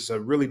there. It's a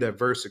really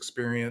diverse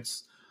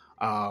experience.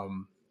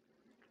 Then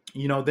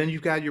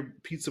you've got your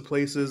pizza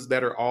places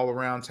that are all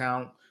around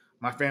town.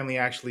 My family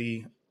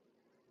actually,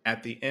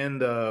 at the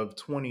end of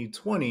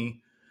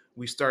 2020,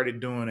 we started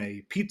doing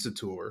a pizza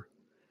tour.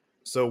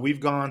 So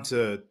we've gone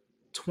to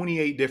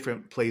 28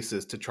 different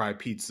places to try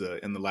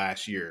pizza in the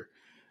last year.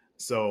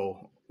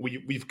 So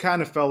we've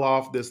kind of fell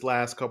off this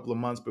last couple of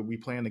months, but we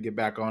plan to get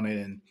back on it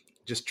and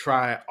just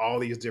try all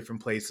these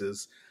different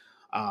places.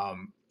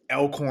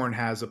 Elkhorn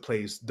has a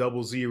place,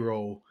 Double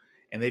Zero,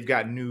 and they've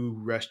got new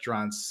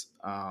restaurants.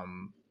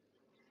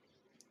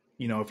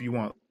 If you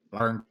want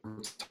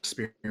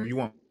experience, you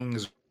want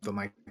things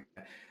like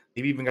that.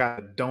 They've even got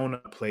a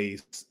donut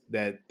place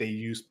that they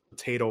use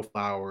potato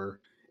flour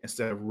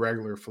instead of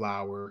regular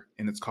flour,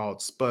 and it's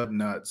called Spud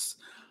Nuts.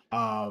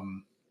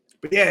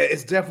 But yeah,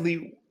 it's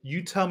definitely,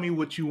 you tell me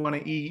what you want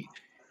to eat,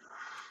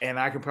 and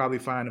I can probably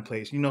find a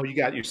place. You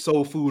got your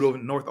soul food over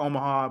in North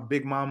Omaha,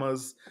 Big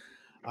Mama's.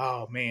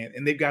 Oh man,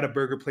 and they've got a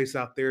burger place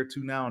out there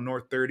too now on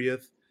North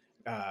 30th.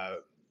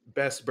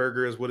 Best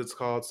Burger is what it's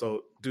called.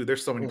 So, dude,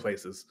 there's so many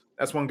places.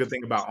 That's one good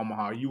thing about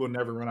Omaha. You will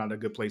never run out of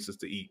good places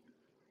to eat.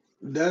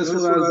 That's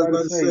what I was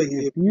about to say.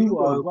 If you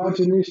are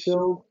watching this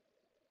show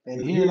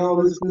and hearing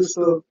all this good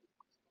stuff,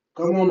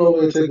 come on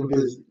over and take a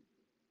visit.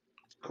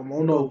 Come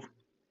on over,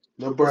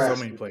 Nebraska.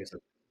 So many places.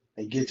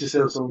 And get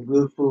yourself some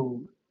good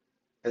food.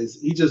 As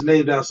he just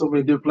named out so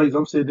many different places.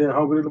 I'm sitting there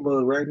hungry in the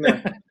mud right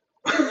now.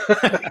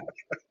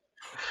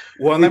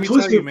 Well, let me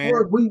tell you, man.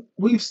 Fork,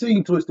 we've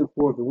seen Twisted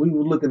Fork, and we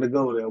were looking to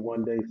go there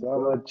one day, so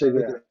I'm gonna check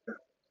it out.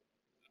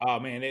 Oh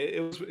man, it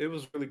was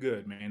really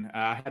good, man.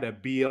 I had a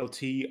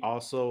BLT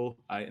also,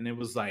 and it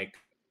was like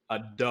a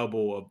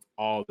double of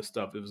all the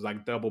stuff. It was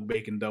like double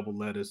bacon, double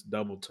lettuce,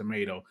 double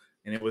tomato,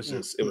 and it was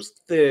just it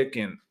was thick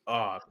and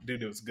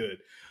dude, it was good.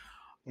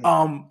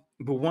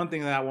 But one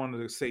thing that I wanted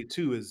to say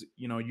too is,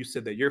 you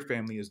said that your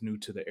family is new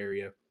to the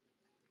area.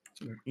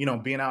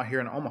 Being out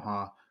here in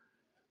Omaha,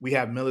 we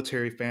have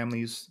military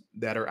families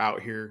that are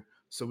out here,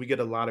 so we get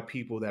a lot of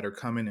people that are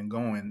coming and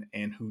going,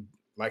 and who,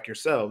 like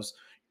yourselves,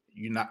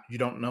 you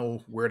don't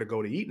know where to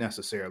go to eat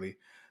necessarily.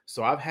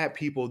 So I've had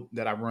people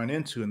that I've run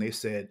into, and they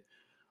said,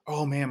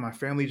 "Oh man, my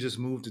family just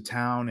moved to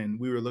town, and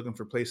we were looking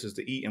for places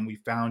to eat, and we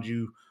found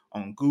you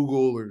on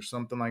Google or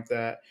something like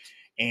that,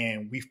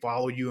 and we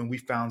follow you, and we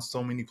found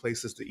so many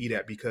places to eat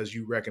at because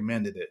you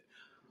recommended it."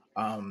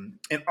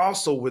 And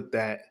also with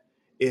that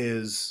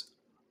is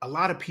a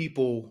lot of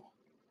people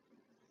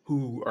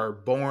who are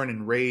born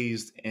and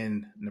raised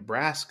in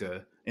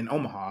Nebraska, in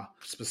Omaha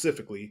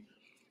specifically,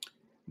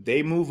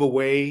 they move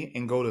away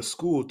and go to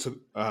school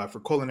for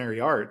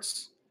culinary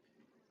arts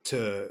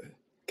to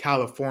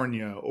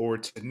California or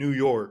to New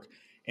York,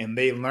 and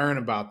they learn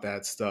about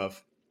that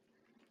stuff,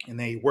 and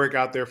they work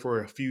out there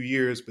for a few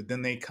years, but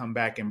then they come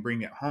back and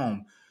bring it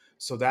home.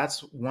 So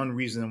that's one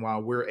reason why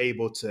we're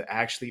able to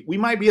actually, we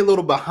might be a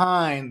little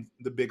behind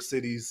the big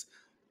cities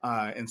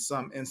in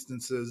some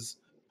instances,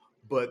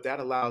 but that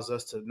allows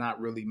us to not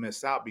really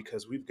miss out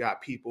because we've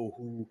got people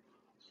who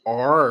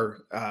are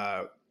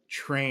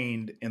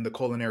trained in the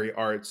culinary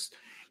arts,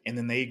 and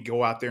then they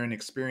go out there and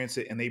experience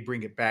it and they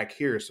bring it back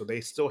here. So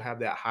they still have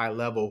that high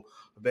level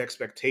of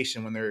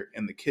expectation when they're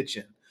in the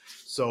kitchen.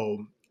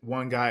 So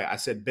one guy, I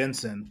said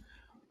Benson,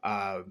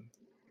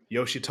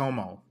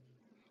 Yoshitomo,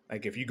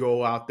 like if you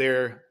go out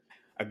there,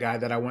 a guy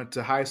that I went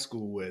to high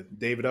school with,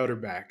 David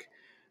Utterback.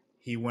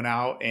 He went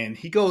out and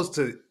he goes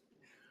to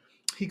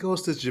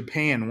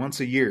Japan once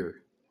a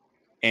year,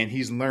 and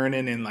he's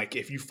learning. And like,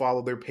 if you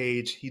follow their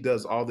page, he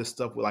does all this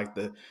stuff with like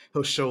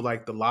he'll show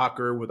like the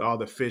locker with all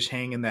the fish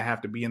hanging that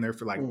have to be in there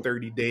for like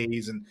 30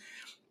 days. And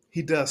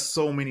he does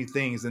so many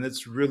things, and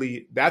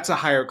that's a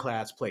higher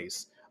class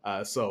place.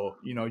 So,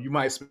 you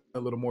might spend a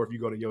little more if you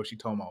go to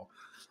Yoshitomo.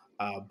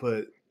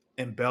 But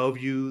in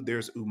Bellevue,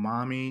 there's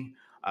Umami.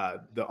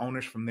 The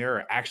owners from there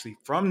are actually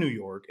from New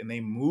York, and they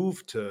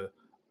moved to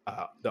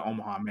the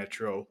Omaha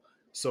Metro.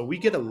 So we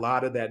get a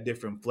lot of that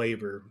different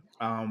flavor.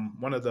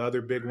 One of the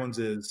other big ones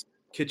is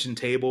Kitchen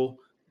Table.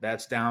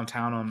 That's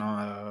downtown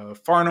on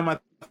Farnham, I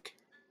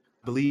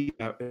believe,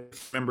 if I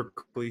remember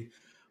correctly.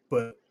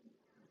 But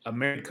a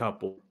married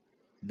couple,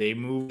 they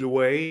moved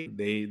away.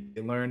 They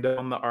learned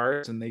on the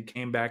arts, and they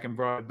came back and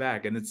brought it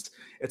back. And it's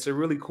a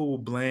really cool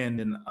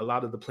blend. And a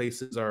lot of the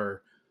places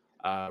are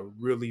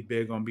really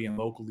big on being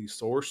locally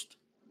sourced.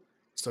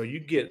 So you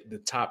get the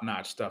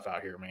top-notch stuff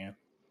out here, man.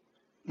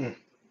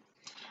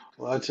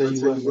 Well, I'll tell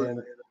you what,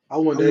 man. I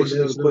want to ask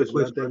you another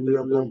question. I think we're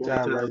up on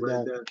time right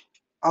now.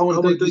 I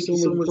want to thank you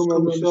so much for coming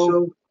on the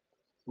show.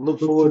 Look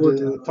forward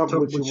to talking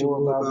with you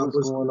more about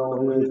what's going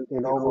on here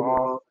in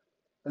Omaha.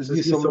 Let's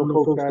get some of the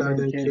folks down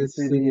there in Kansas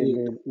City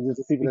and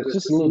just people that's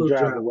just a little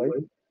drive away.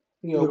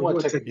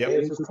 Want to take a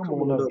chance, just come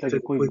on up, take a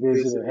quick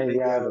visit and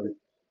hang out and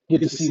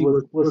get to see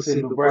what's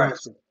in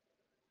Nebraska.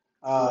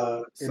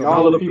 And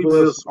all the people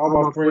else,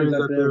 all my friends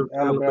out there,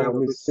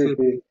 Alabama,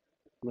 Mississippi,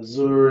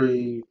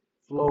 Missouri,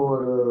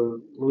 Florida,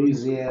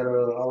 Louisiana,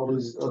 all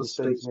these other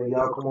states, man,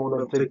 y'all come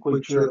on up, take a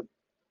quick trip,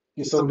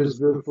 get some of this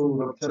good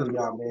food. I'm telling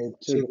y'all, man,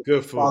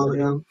 good food. Follow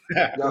him.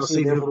 Y'all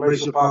see the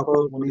information pop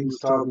up when he was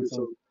talking,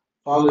 so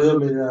follow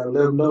him and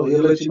let him know.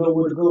 He'll let you know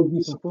where to go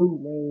get some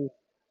food, man,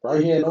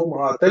 right here in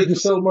Omaha. Thank you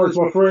so much,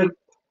 my friend.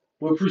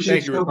 We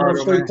appreciate you coming on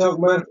Straight Talk,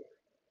 man.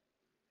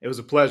 It was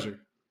a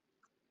pleasure.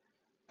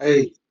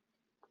 Hey,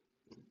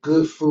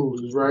 good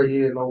food is right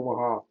here in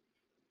Omaha.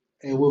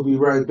 And we'll be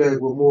right back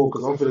with more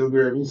because I'm finna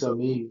grab me something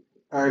to eat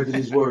after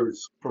these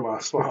words from our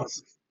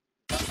sponsors.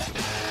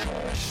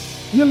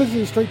 You're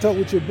listening to Straight Talk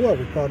with your boy,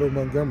 Ricardo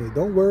Montgomery.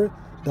 Don't worry.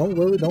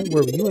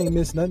 You ain't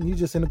missed nothing. You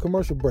just in a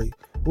commercial break.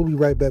 We'll be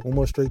right back with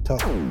more Straight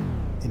Talk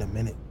in a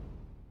minute.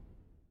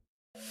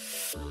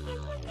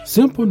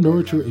 Simple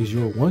Nurture is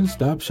your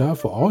one-stop shop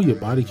for all your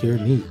body care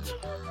needs,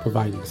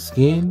 providing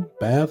skin,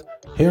 bath,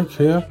 hair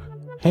care,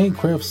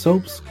 handcraft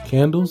soaps,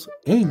 candles,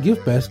 and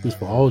gift baskets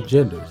for all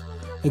genders.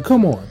 And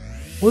come on,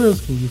 where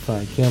else can you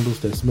find candles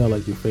that smell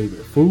like your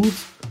favorite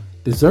foods,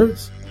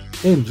 desserts,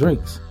 and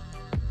drinks?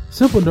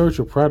 Simple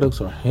Nurture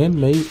products are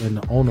handmade, and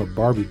the owner,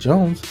 Barbie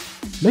Jones,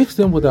 makes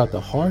them without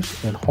the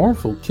harsh and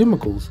harmful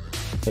chemicals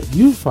that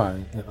you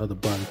find in other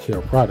body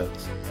care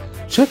products.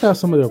 Check out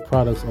some of their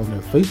products on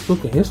their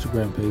Facebook and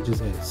Instagram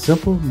pages at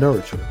Simple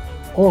Nurture,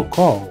 or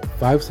call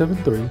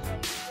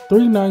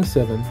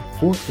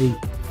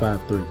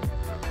 573-397-4853,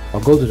 or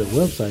go to their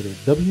website at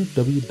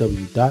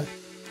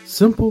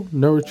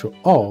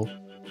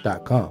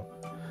www.simplenurtureall.com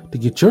to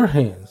get your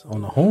hands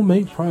on the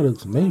homemade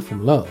products made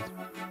from love.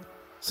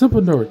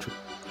 Simple Nurture,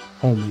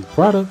 homemade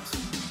products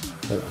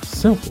that are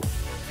simple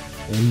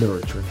and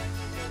nurturing.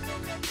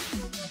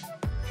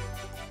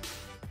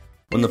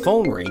 When the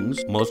phone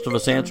rings, most of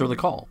us answer the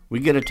call. We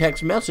get a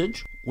text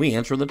message, we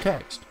answer the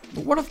text.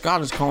 But what if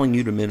God is calling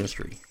you to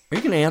ministry? Are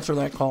you going to answer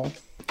that call?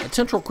 At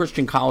Central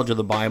Christian College of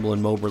the Bible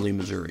in Moberly,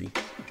 Missouri,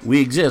 we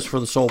exist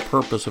for the sole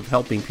purpose of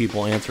helping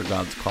people answer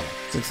God's call.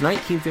 Since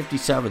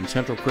 1957,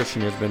 Central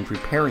Christian has been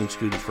preparing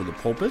students for the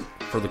pulpit,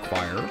 for the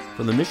choir,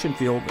 for the mission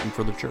field, and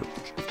for the church.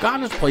 If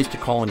God has placed a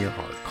call in your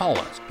heart, call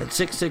us at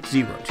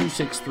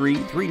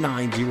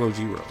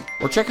 660-263-3900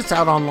 or check us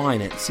out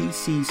online at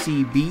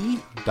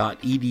cccb.edu.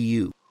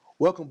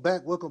 Welcome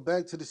back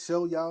to the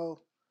show,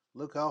 y'all.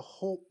 Look, I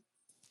hope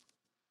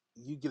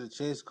you get a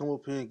chance to come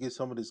up here and get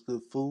some of this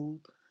good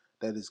food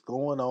that is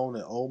going on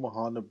in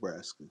Omaha,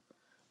 Nebraska.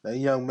 That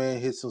young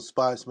man hit some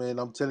spots, man.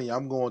 I'm telling you,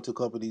 I'm going to a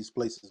couple of these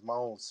places my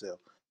own self.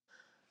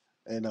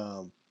 And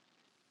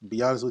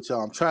be honest with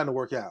y'all, I'm trying to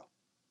work out.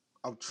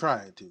 I'm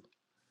trying to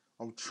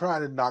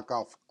knock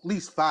off at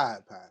least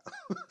 5 pounds.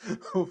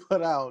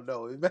 But I don't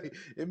know.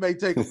 It may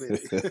take a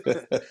minute.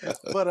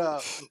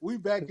 But we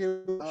back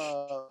here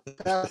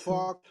Pastor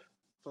Park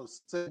from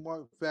St.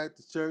 Martin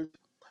Baptist Church.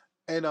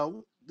 And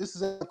this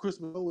is our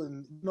Christmas show,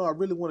 and I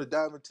really want to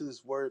dive into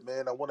this word,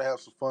 man. I want to have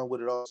some fun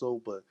with it also,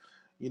 but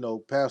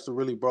Pastor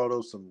really brought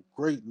up some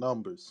great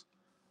numbers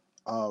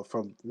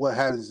from what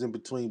happens in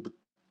between,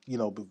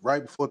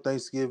 right before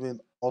Thanksgiving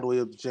all the way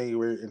up to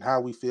January, and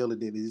how we feel,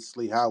 and then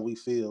instantly how we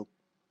feel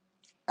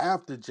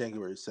after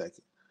January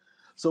 2nd.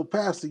 So,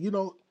 Pastor,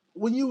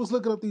 when you was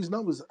looking up these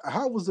numbers,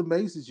 how was it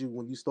amazing you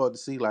when you started to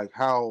see like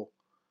how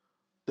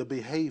the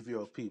behavior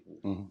of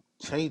people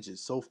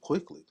changes so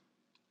quickly?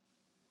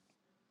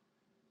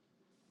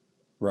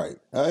 Right.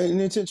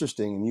 And it's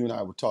interesting, and you and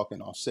I were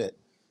talking offset.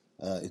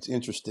 It's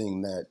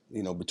interesting that,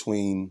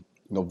 between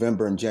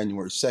November and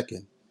January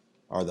 2nd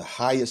are the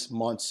highest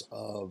months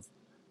of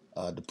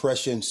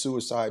depression,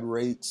 suicide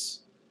rates,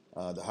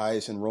 the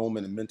highest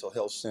enrollment in mental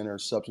health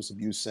centers, substance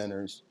abuse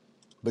centers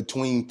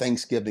between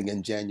Thanksgiving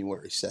and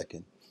January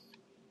 2nd.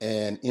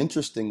 And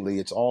interestingly,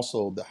 it's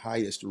also the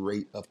highest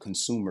rate of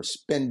consumer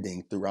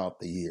spending throughout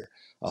the year.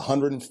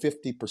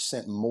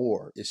 150%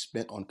 more is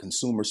spent on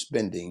consumer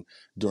spending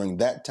during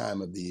that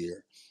time of the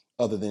year,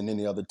 other than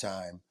any other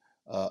time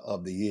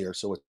of the year.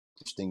 So it's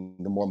interesting,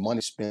 the more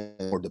money spent,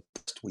 the more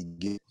depressed we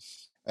get.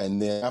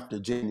 And then after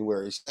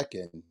January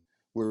 2nd,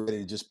 we're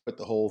ready to just put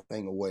the whole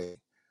thing away,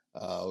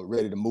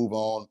 ready to move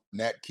on.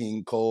 Nat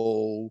King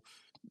Cole,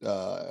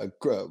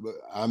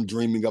 I'm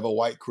dreaming of a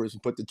white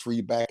Christmas, put the tree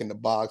back in the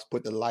box,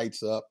 put the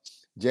lights up.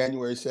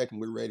 January 2nd,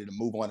 we're ready to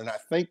move on. And I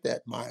think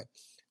that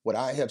what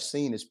I have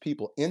seen is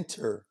people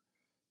enter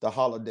the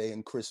holiday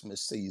and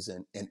Christmas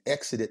season and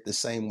exit it the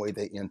same way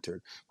they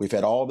entered. We've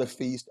had all the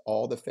feasts,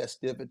 all the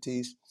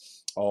festivities,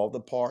 all the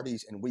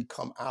parties, and we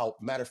come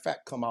out, matter of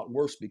fact, come out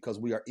worse because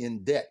we are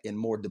in debt and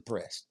more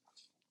depressed.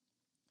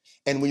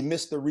 And we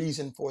miss the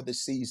reason for the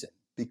season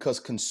because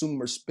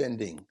consumer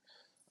spending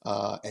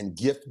and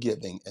gift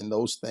giving and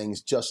those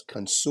things just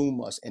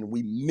consume us, and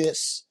we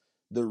miss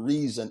the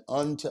reason.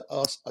 Unto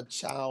us a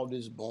child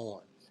is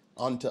born,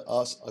 unto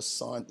us a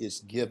son is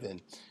given.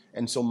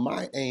 And so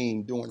my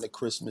aim during the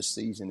Christmas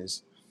season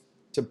is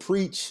to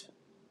preach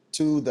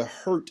to the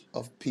hurt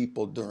of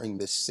people during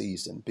this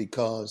season,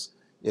 because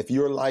if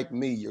you're like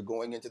me, you're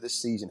going into the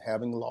season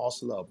having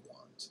lost loved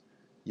ones.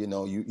 You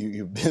know,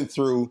 you've been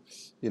through,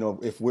 you know,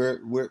 if we're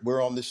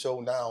on the show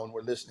now and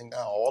we're listening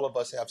now, all of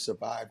us have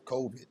survived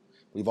COVID.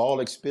 We've all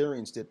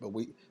experienced it, but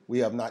we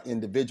have not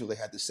individually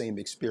had the same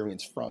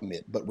experience from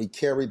it, but we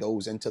carry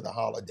those into the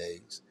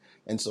holidays.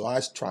 And so I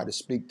try to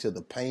speak to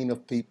the pain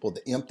of people,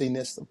 the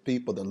emptiness of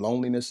people, the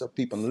loneliness of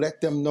people, and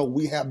let them know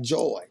we have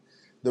joy.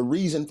 The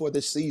reason for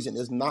this season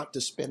is not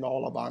to spend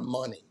all of our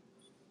money.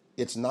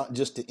 It's not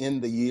just to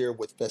end the year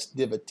with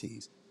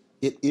festivities.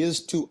 It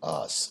is to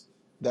us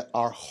that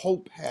our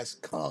hope has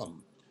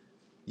come.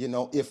 You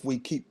know, if we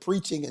keep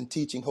preaching and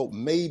teaching hope,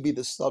 maybe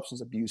the substance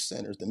abuse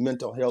centers, the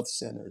mental health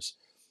centers,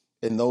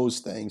 and those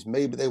things,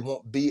 maybe they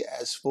won't be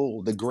as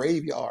full, the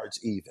graveyards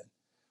even.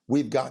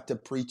 We've got to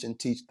preach and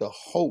teach the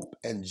hope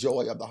and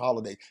joy of the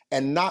holiday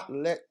and not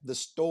let the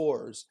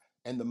stores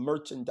and the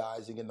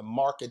merchandising and the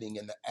marketing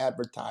and the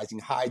advertising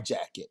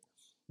hijack it.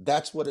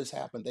 That's what has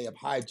happened. They have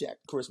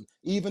hijacked Christmas.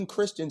 Even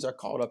Christians are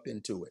caught up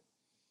into it.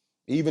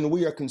 Even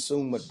we are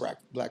consumed with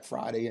Black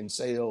Friday and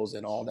sales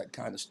and all that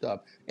kind of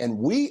stuff. And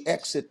we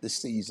exit the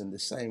season the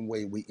same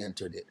way we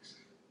entered it.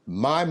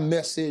 My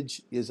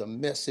message is a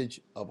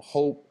message of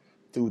hope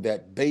through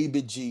that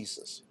baby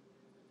Jesus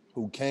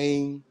who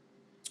came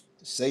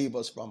to save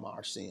us from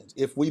our sins.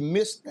 If we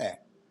miss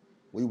that,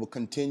 we will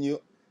continue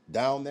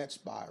down that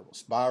spiral,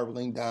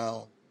 spiraling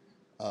down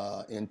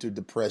into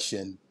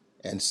depression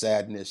and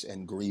sadness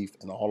and grief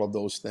and all of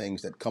those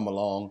things that come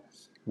along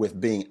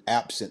with being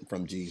absent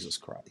from Jesus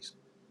Christ.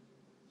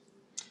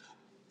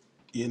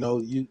 You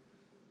know,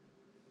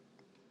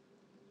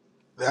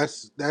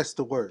 that's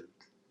the word,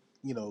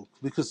 you know,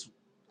 because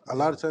a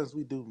lot of times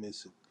we do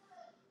miss it.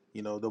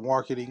 You know, the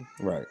marketing,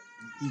 right?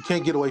 You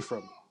can't get away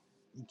from it.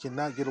 You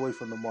cannot get away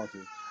from the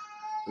marketing.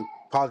 The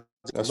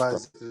politics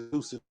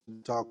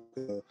talk.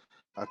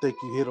 I think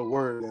you hit a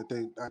word. I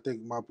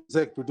think my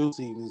exec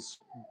producer is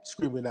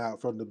screaming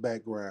out from the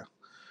background.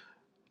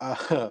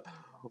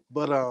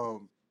 But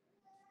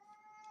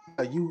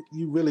you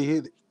really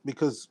hit it,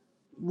 because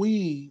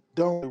we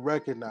don't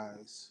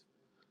recognize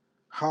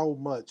how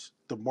much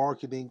the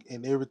marketing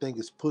and everything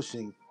is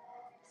pushing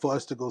for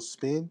us to go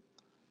spend,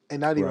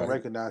 and not even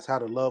recognize how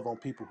to love on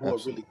people who are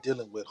really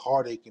dealing with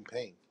heartache and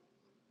pain.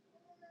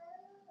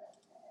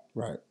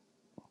 Right.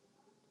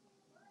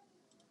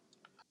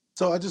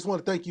 So I just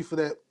want to thank you for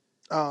that.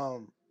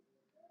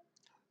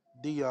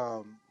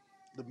 The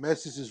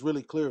message is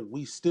really clear.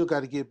 We still got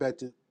to get back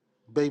to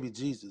baby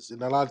Jesus,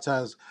 and a lot of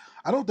times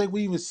I don't think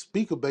we even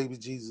speak of baby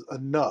Jesus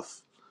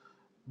enough,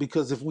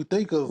 because if we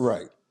think of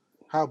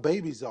how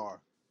babies are,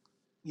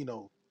 you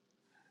know,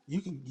 you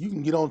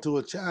can get onto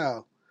a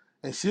child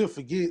and she'll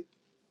forget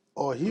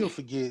or he'll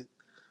forget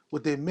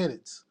within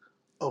minutes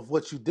of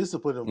what you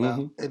discipline them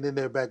about, and then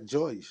they're back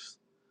joyous.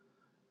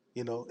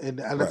 You know, and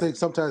I think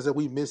sometimes that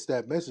we miss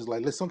that message.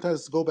 Like, let's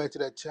sometimes go back to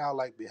that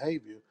childlike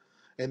behavior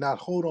and not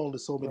hold on to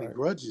so many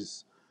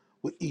grudges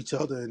with each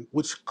other, and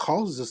which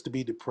causes us to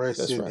be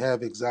depressed and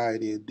have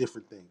anxiety and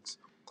different things.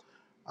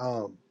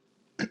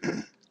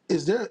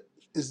 Is there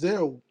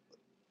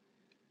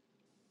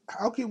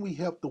how can we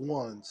help the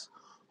ones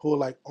who are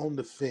like on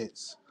the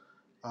fence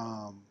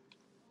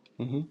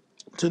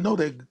to know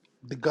that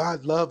the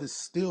God love is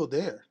still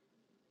there?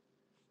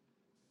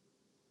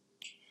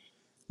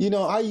 You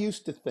know, I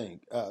used to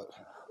think,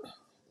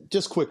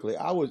 just quickly,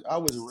 I was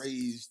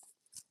raised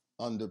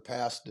under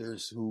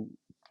pastors who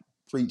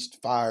preached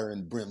fire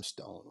and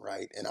brimstone,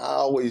 right? And I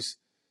always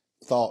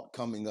thought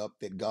coming up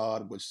that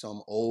God was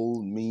some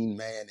old mean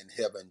man in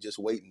heaven just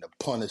waiting to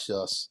punish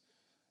us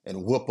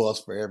and whoop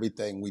us for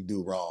everything we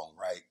do wrong,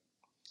 right?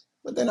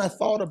 But then I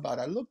thought about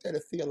it. I looked at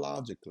it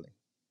theologically.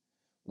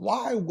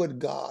 Why would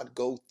God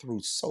go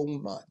through so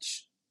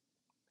much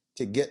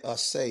to get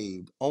us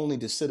saved only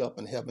to sit up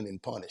in heaven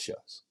and punish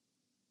us?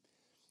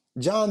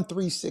 John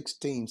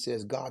 3:16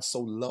 says, God so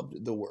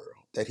loved the world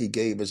that he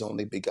gave his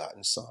only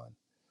begotten son,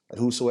 that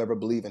whosoever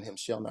believe in him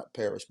shall not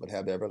perish but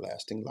have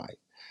everlasting life.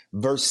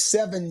 Verse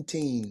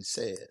 17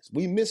 says,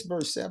 we miss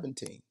verse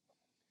 17,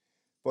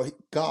 for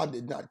God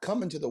did not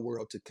come into the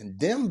world to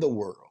condemn the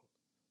world,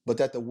 but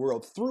that the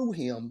world through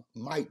him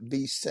might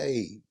be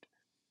saved.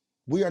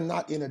 We are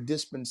not in a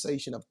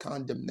dispensation of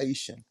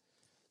condemnation.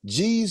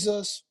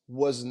 Jesus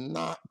was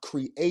not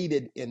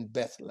created in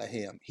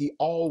Bethlehem. He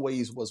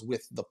always was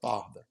with the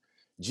Father.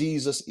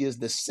 Jesus is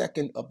the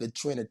second of the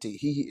Trinity.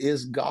 He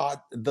is God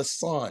the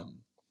Son.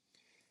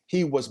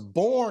 He was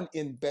born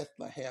in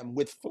Bethlehem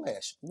with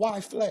flesh.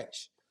 Why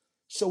flesh?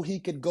 So he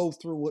could go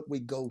through what we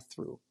go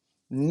through,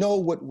 know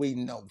what we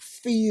know,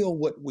 feel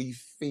what we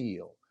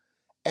feel,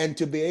 and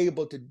to be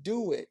able to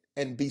do it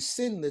and be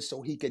sinless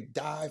so he could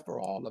die for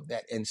all of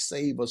that and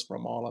save us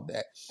from all of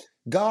that.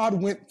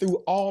 God went through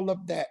all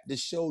of that to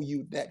show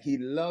you that he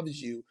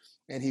loves you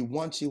and he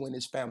wants you in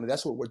his family.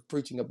 That's what we're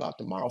preaching about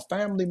tomorrow.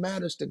 Family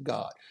matters to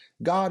God.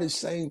 God is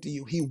saying to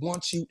you, he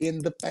wants you in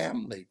the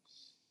family,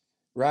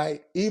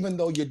 right? Even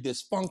though you're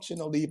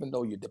dysfunctional, even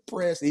though you're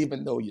depressed,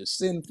 even though you're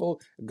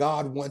sinful,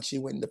 God wants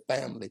you in the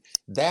family.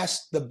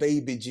 That's the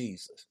baby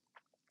Jesus.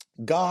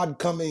 God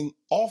coming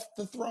off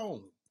the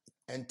throne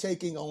and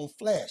taking on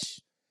flesh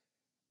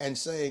and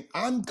saying,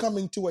 I'm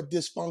coming to a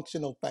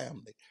dysfunctional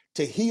family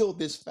to heal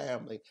this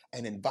family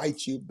and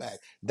invite you back.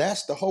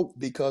 That's the hope,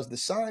 because the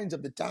signs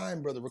of the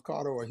time, Brother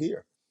Ricardo, are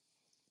here.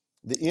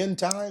 The end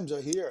times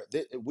are here.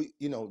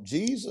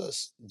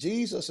 Jesus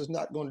is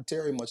not going to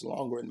tarry much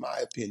longer, in my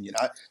opinion.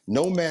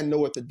 No man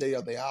knoweth the day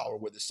or the hour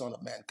where the Son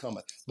of Man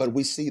cometh, but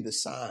we see the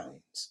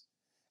signs.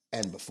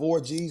 And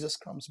before Jesus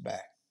comes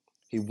back,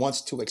 he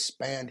wants to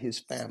expand his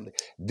family.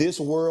 This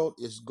world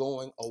is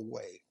going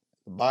away.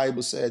 The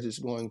Bible says it's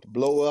going to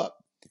blow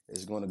up.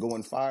 It's going to go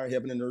in fire.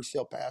 Heaven and earth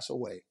shall pass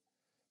away.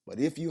 But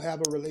if you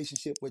have a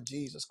relationship with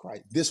Jesus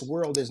Christ, this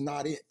world is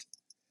not it.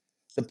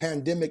 The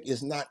pandemic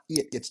is not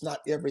it. It's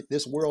not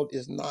this world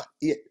is not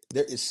it.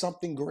 There is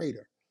something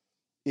greater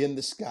in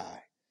the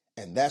sky.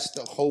 And that's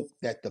the hope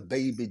that the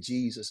baby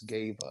Jesus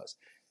gave us.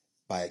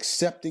 By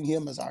accepting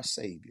him as our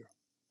Savior,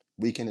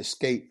 we can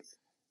escape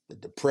the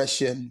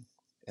depression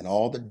and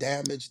all the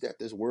damage that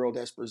this world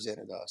has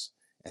presented us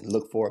and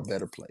look for a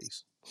better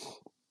place.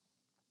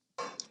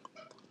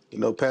 You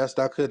know,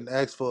 Pastor, I couldn't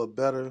ask for a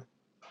better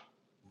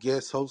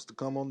guest host to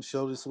come on the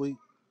show this week.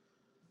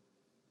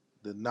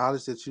 The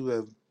knowledge that you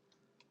have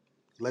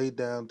laid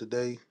down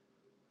today,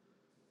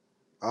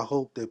 I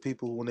hope that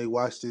people, when they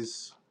watch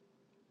this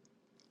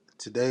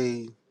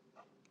today,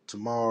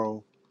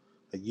 tomorrow,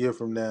 a year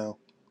from now,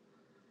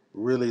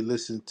 really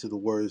listen to the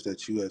words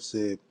that you have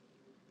said,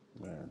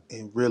 Man.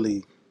 and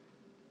really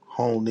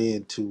hone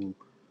in to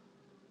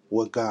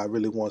what God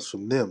really wants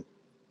from them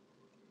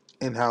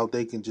and how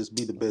they can just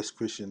be the best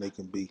Christian they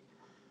can be.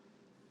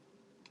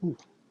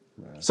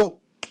 So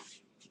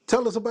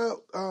tell us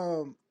about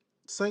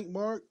St.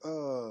 Mark.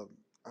 I'll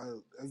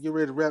get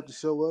ready to wrap the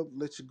show up,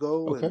 let you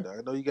go. Okay. And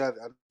I know you got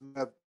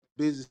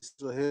busy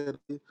still ahead of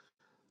you.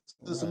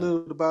 Just a Right. little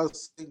bit about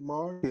St.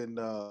 Mark and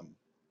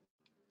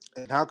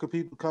how can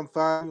people come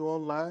find you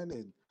online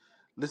and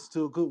listen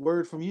to a good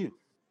word from you?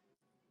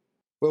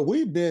 Well,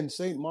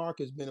 St. Mark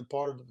has been a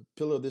part of the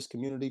pillar of this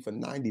community for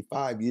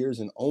 95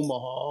 years in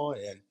Omaha,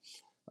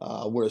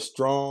 and we're a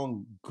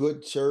strong,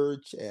 good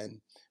church,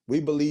 and we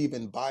believe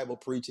in Bible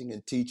preaching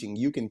and teaching.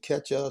 You can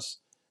catch us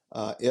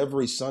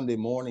every Sunday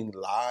morning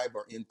live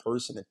or in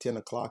person at 10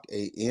 o'clock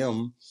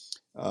a.m.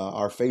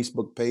 Our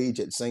Facebook page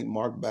at St.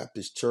 Mark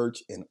Baptist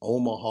Church in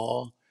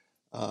Omaha.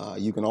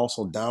 You can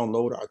also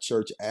download our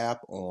church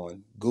app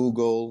on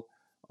Google,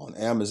 on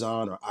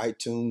Amazon or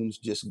iTunes.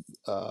 Just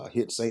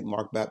hit St.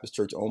 Mark Baptist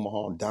Church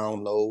Omaha and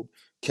download,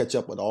 catch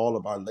up with all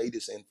of our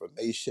latest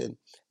information.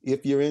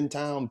 If you're in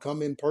town,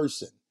 come in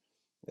person.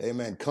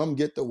 Amen. Come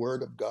get the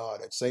word of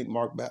God at St.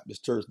 Mark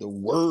Baptist Church. The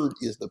word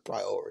is the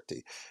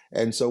priority.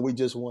 And so we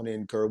just want to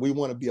encourage, we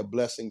want to be a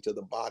blessing to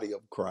the body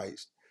of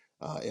Christ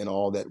in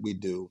all that we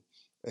do.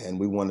 And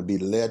we want to be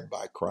led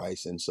by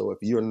Christ. And so if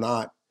you're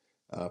not,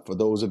 for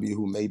those of you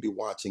who may be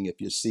watching,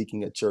 if you're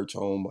seeking a church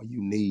home or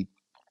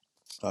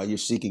you're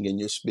seeking in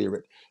your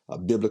spirit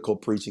biblical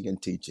preaching and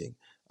teaching,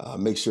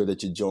 make sure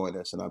that you join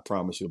us, and I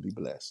promise you'll be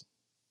blessed.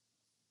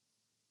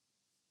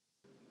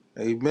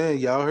 Amen.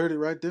 Y'all heard it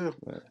right there.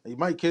 You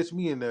might catch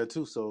me in there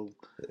too. So,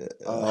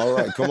 all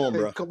right, come on,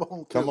 bro. Come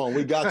on.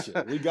 We got you.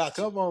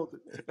 Come on.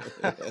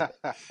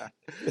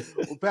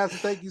 Well, Pastor,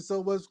 thank you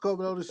so much for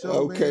coming on the show.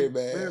 Okay,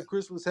 man. Merry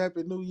Christmas,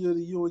 Happy New Year to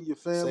you and your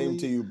family. Same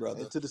to you,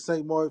 brother. And to the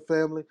St. Mark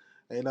family.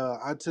 And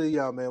I tell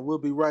y'all, man, we'll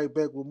be right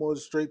back with more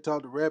Straight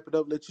Talk to wrap it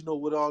up. Let you know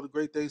what all the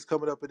great things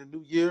coming up in the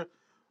new year.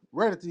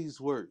 Right at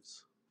these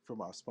words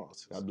from our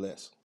sponsors. God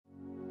bless.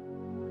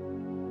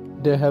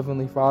 Dear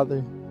Heavenly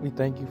Father, we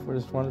thank you for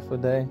this wonderful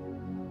day.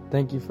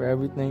 Thank you for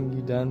everything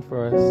you've done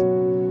for us.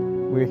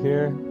 We're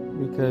here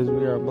because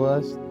we are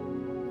blessed,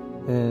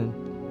 and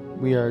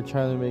We are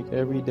trying to make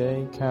every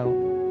day count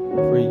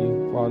for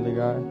you, Father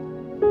God.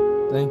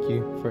 Thank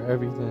you for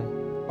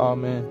everything.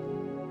 Amen.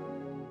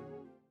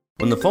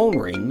 When the phone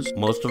rings,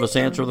 most of us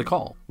answer the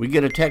call. We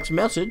get a text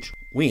message,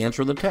 we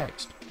answer the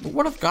text. But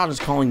what if God is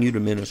calling you to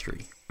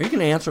ministry? Are you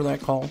going to answer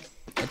that call?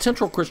 At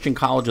Central Christian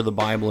College of the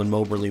Bible in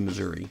Moberly,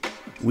 Missouri,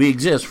 we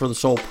exist for the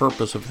sole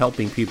purpose of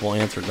helping people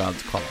answer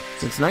God's call.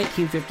 Since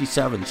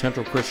 1957,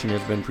 Central Christian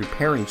has been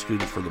preparing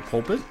students for the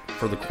pulpit,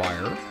 for the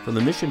choir, for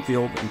the mission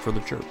field, and for the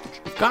church.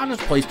 If God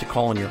has placed a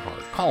call in your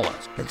heart, call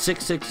us at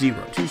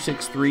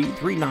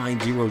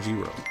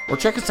 660-263-3900 or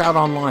check us out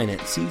online at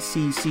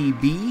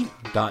cccb.edu.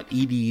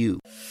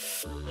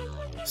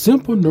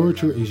 Simple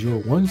Nurture is your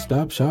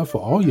one-stop shop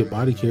for all your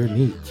body care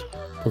needs,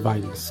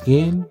 providing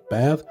skin,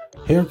 bath,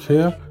 hair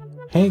care,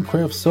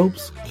 handcraft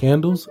soaps,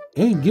 candles,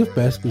 and gift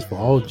baskets for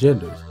all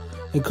genders.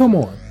 And come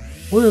on,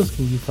 where else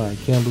can you find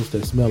candles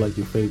that smell like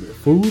your favorite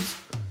foods,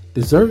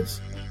 desserts,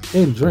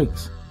 and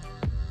drinks?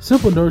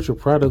 Simple Nurture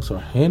products are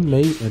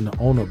handmade, and the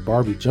owner,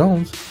 Barbie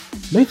Jones,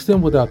 makes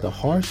them without the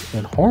harsh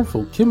and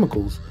harmful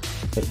chemicals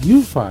that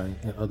you find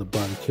in other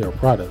body care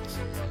products.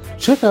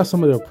 Check out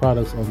some of their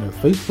products on their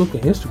Facebook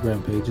and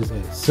Instagram pages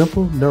at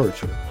Simple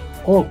Nurture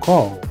or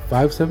call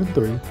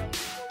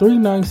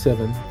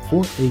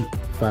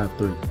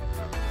 573-397-4853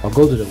 or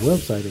go to their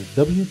website at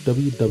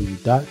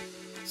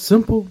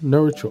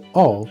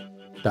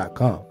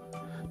www.simplenurtureall.com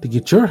to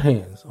get your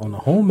hands on the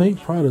homemade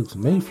products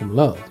made from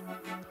love.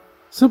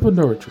 Simple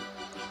Nurture,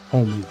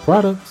 homemade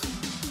products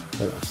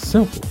that are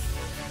simple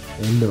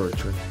and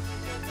nurturing.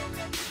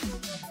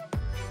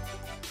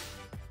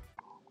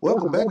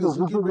 Welcome back as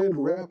we get ready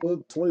to wrap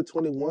up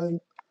 2021.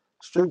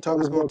 Straight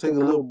Talk is going to take a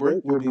little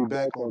break. We'll be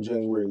back on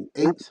January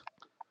 8th.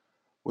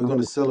 We're going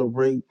to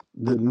celebrate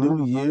the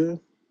new year,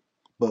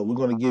 but we're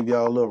going to give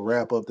y'all a little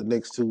wrap up the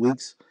next 2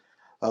 weeks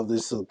of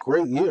this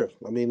great year.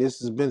 I mean, this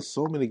has been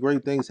so many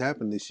great things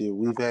happen this year.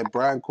 We've had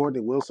Brian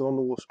Courtney Wilson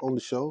on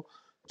the show,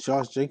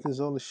 Josh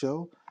Jenkins on the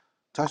show,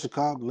 Tasha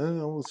Cobb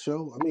Lennon on the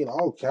show. I mean,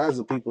 all kinds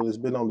of people that's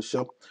been on the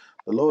show.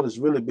 The Lord has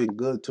really been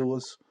good to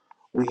us.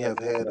 We have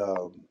had,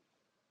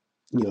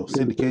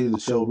 syndicated the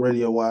show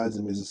radio-wise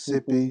in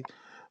Mississippi.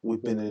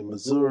 We've been in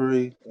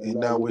Missouri, and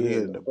now we're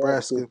here in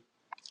Nebraska.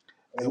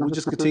 And we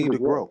just continue to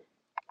grow.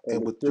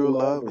 And with your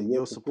love and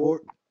your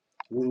support,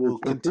 we will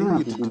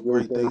continue to do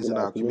great things in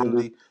our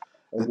community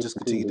and just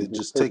continue to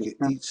just take it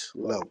each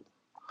level,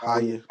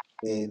 higher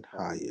and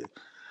higher.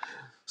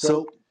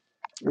 So,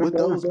 with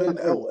those, man,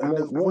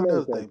 and one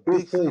other thing,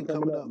 big thing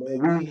coming up,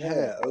 man, we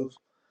have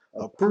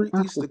a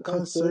pre-Easter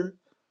concert.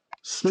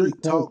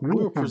 Street Talk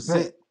will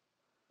present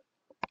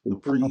the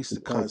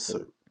pre-Easter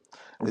concert.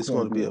 It's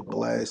going to be a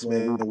blast,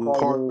 man. We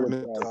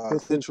partnered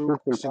with Central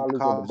Christian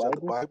College of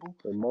the Bible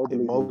in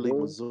Moberly,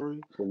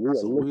 Missouri. So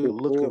we're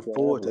looking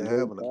forward to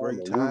having a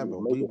great time,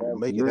 and we will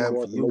make it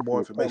happen for you. More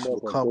information will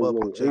come up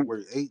on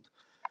January 8th.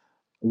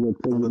 We're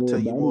going to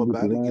tell you more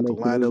about it, get the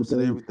lineups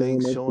and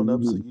everything showing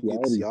up so you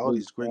get to see all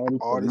these great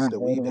artists that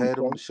we've had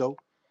on the show.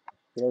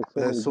 We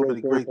had so many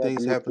great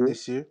things happen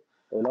this year.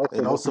 And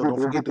also, don't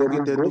forget to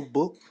get that new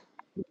book,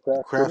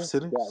 The Craft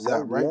Center. It's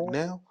out right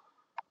now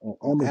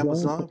on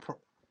Amazon.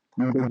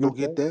 Go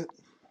get that.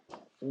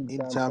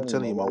 Anytime, I'm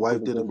telling you, my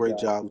wife did a great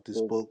job with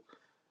this book.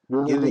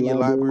 Get it in your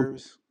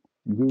libraries,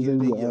 get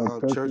it in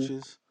your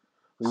churches,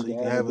 so you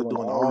can have it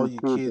doing all your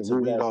kids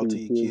and read all to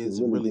your kids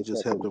and really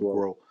just help them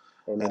grow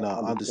and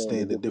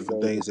understand the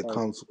different things that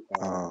comes,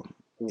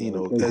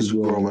 as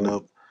you're growing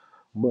up.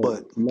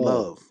 But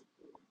love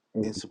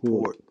and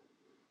support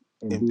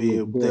and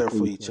being there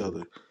for each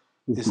other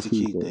is the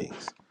key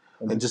things.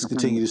 And just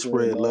continue to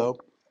spread love.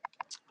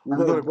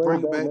 We're going to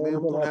bring it back, man. We're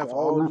going to have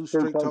all new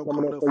Straight Talk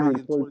coming up for you in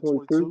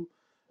 2022.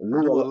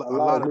 We'll do a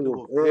lot of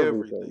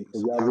everything. So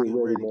y'all get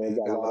ready, man.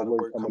 Got a lot of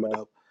work coming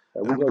up.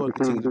 And we're going to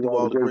continue to do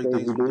all the great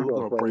things we do. We're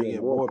going to bring in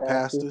more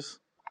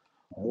pastors,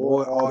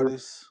 more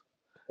artists,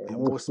 and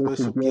more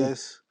special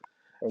guests,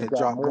 and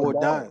drop more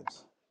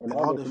dimes. And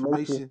all the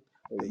information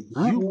that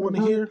you want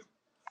to hear,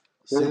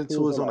 send it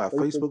to us on our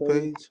Facebook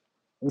page,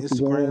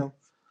 Instagram.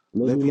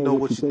 Let me know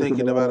what you're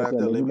thinking about out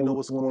there. Let me know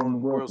what's going on in the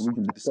world so we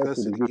can discuss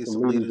it and get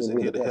some leaders in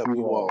here to help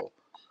you all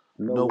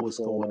know what's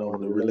going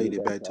on and relate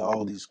it back to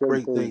all these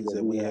great things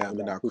that we have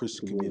in our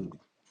Christian community.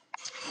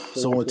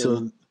 So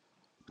until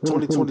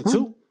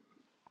 2022,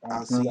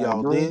 I'll see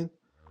y'all then.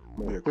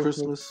 Merry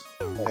Christmas,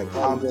 Happy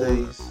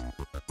Holidays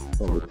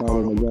from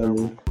Ricardo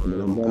Montgomery and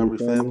the Montgomery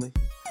family,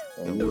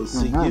 and we'll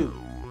see you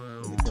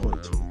in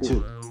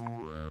 2022.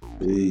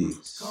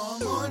 Peace.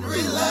 Come on,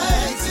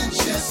 relax and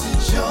just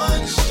enjoy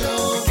the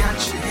show.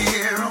 Got you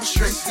here on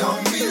Straight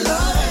Gonna Be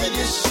Live.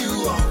 Yes, you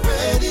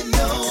already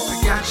know.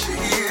 Got you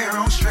here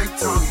on Straight.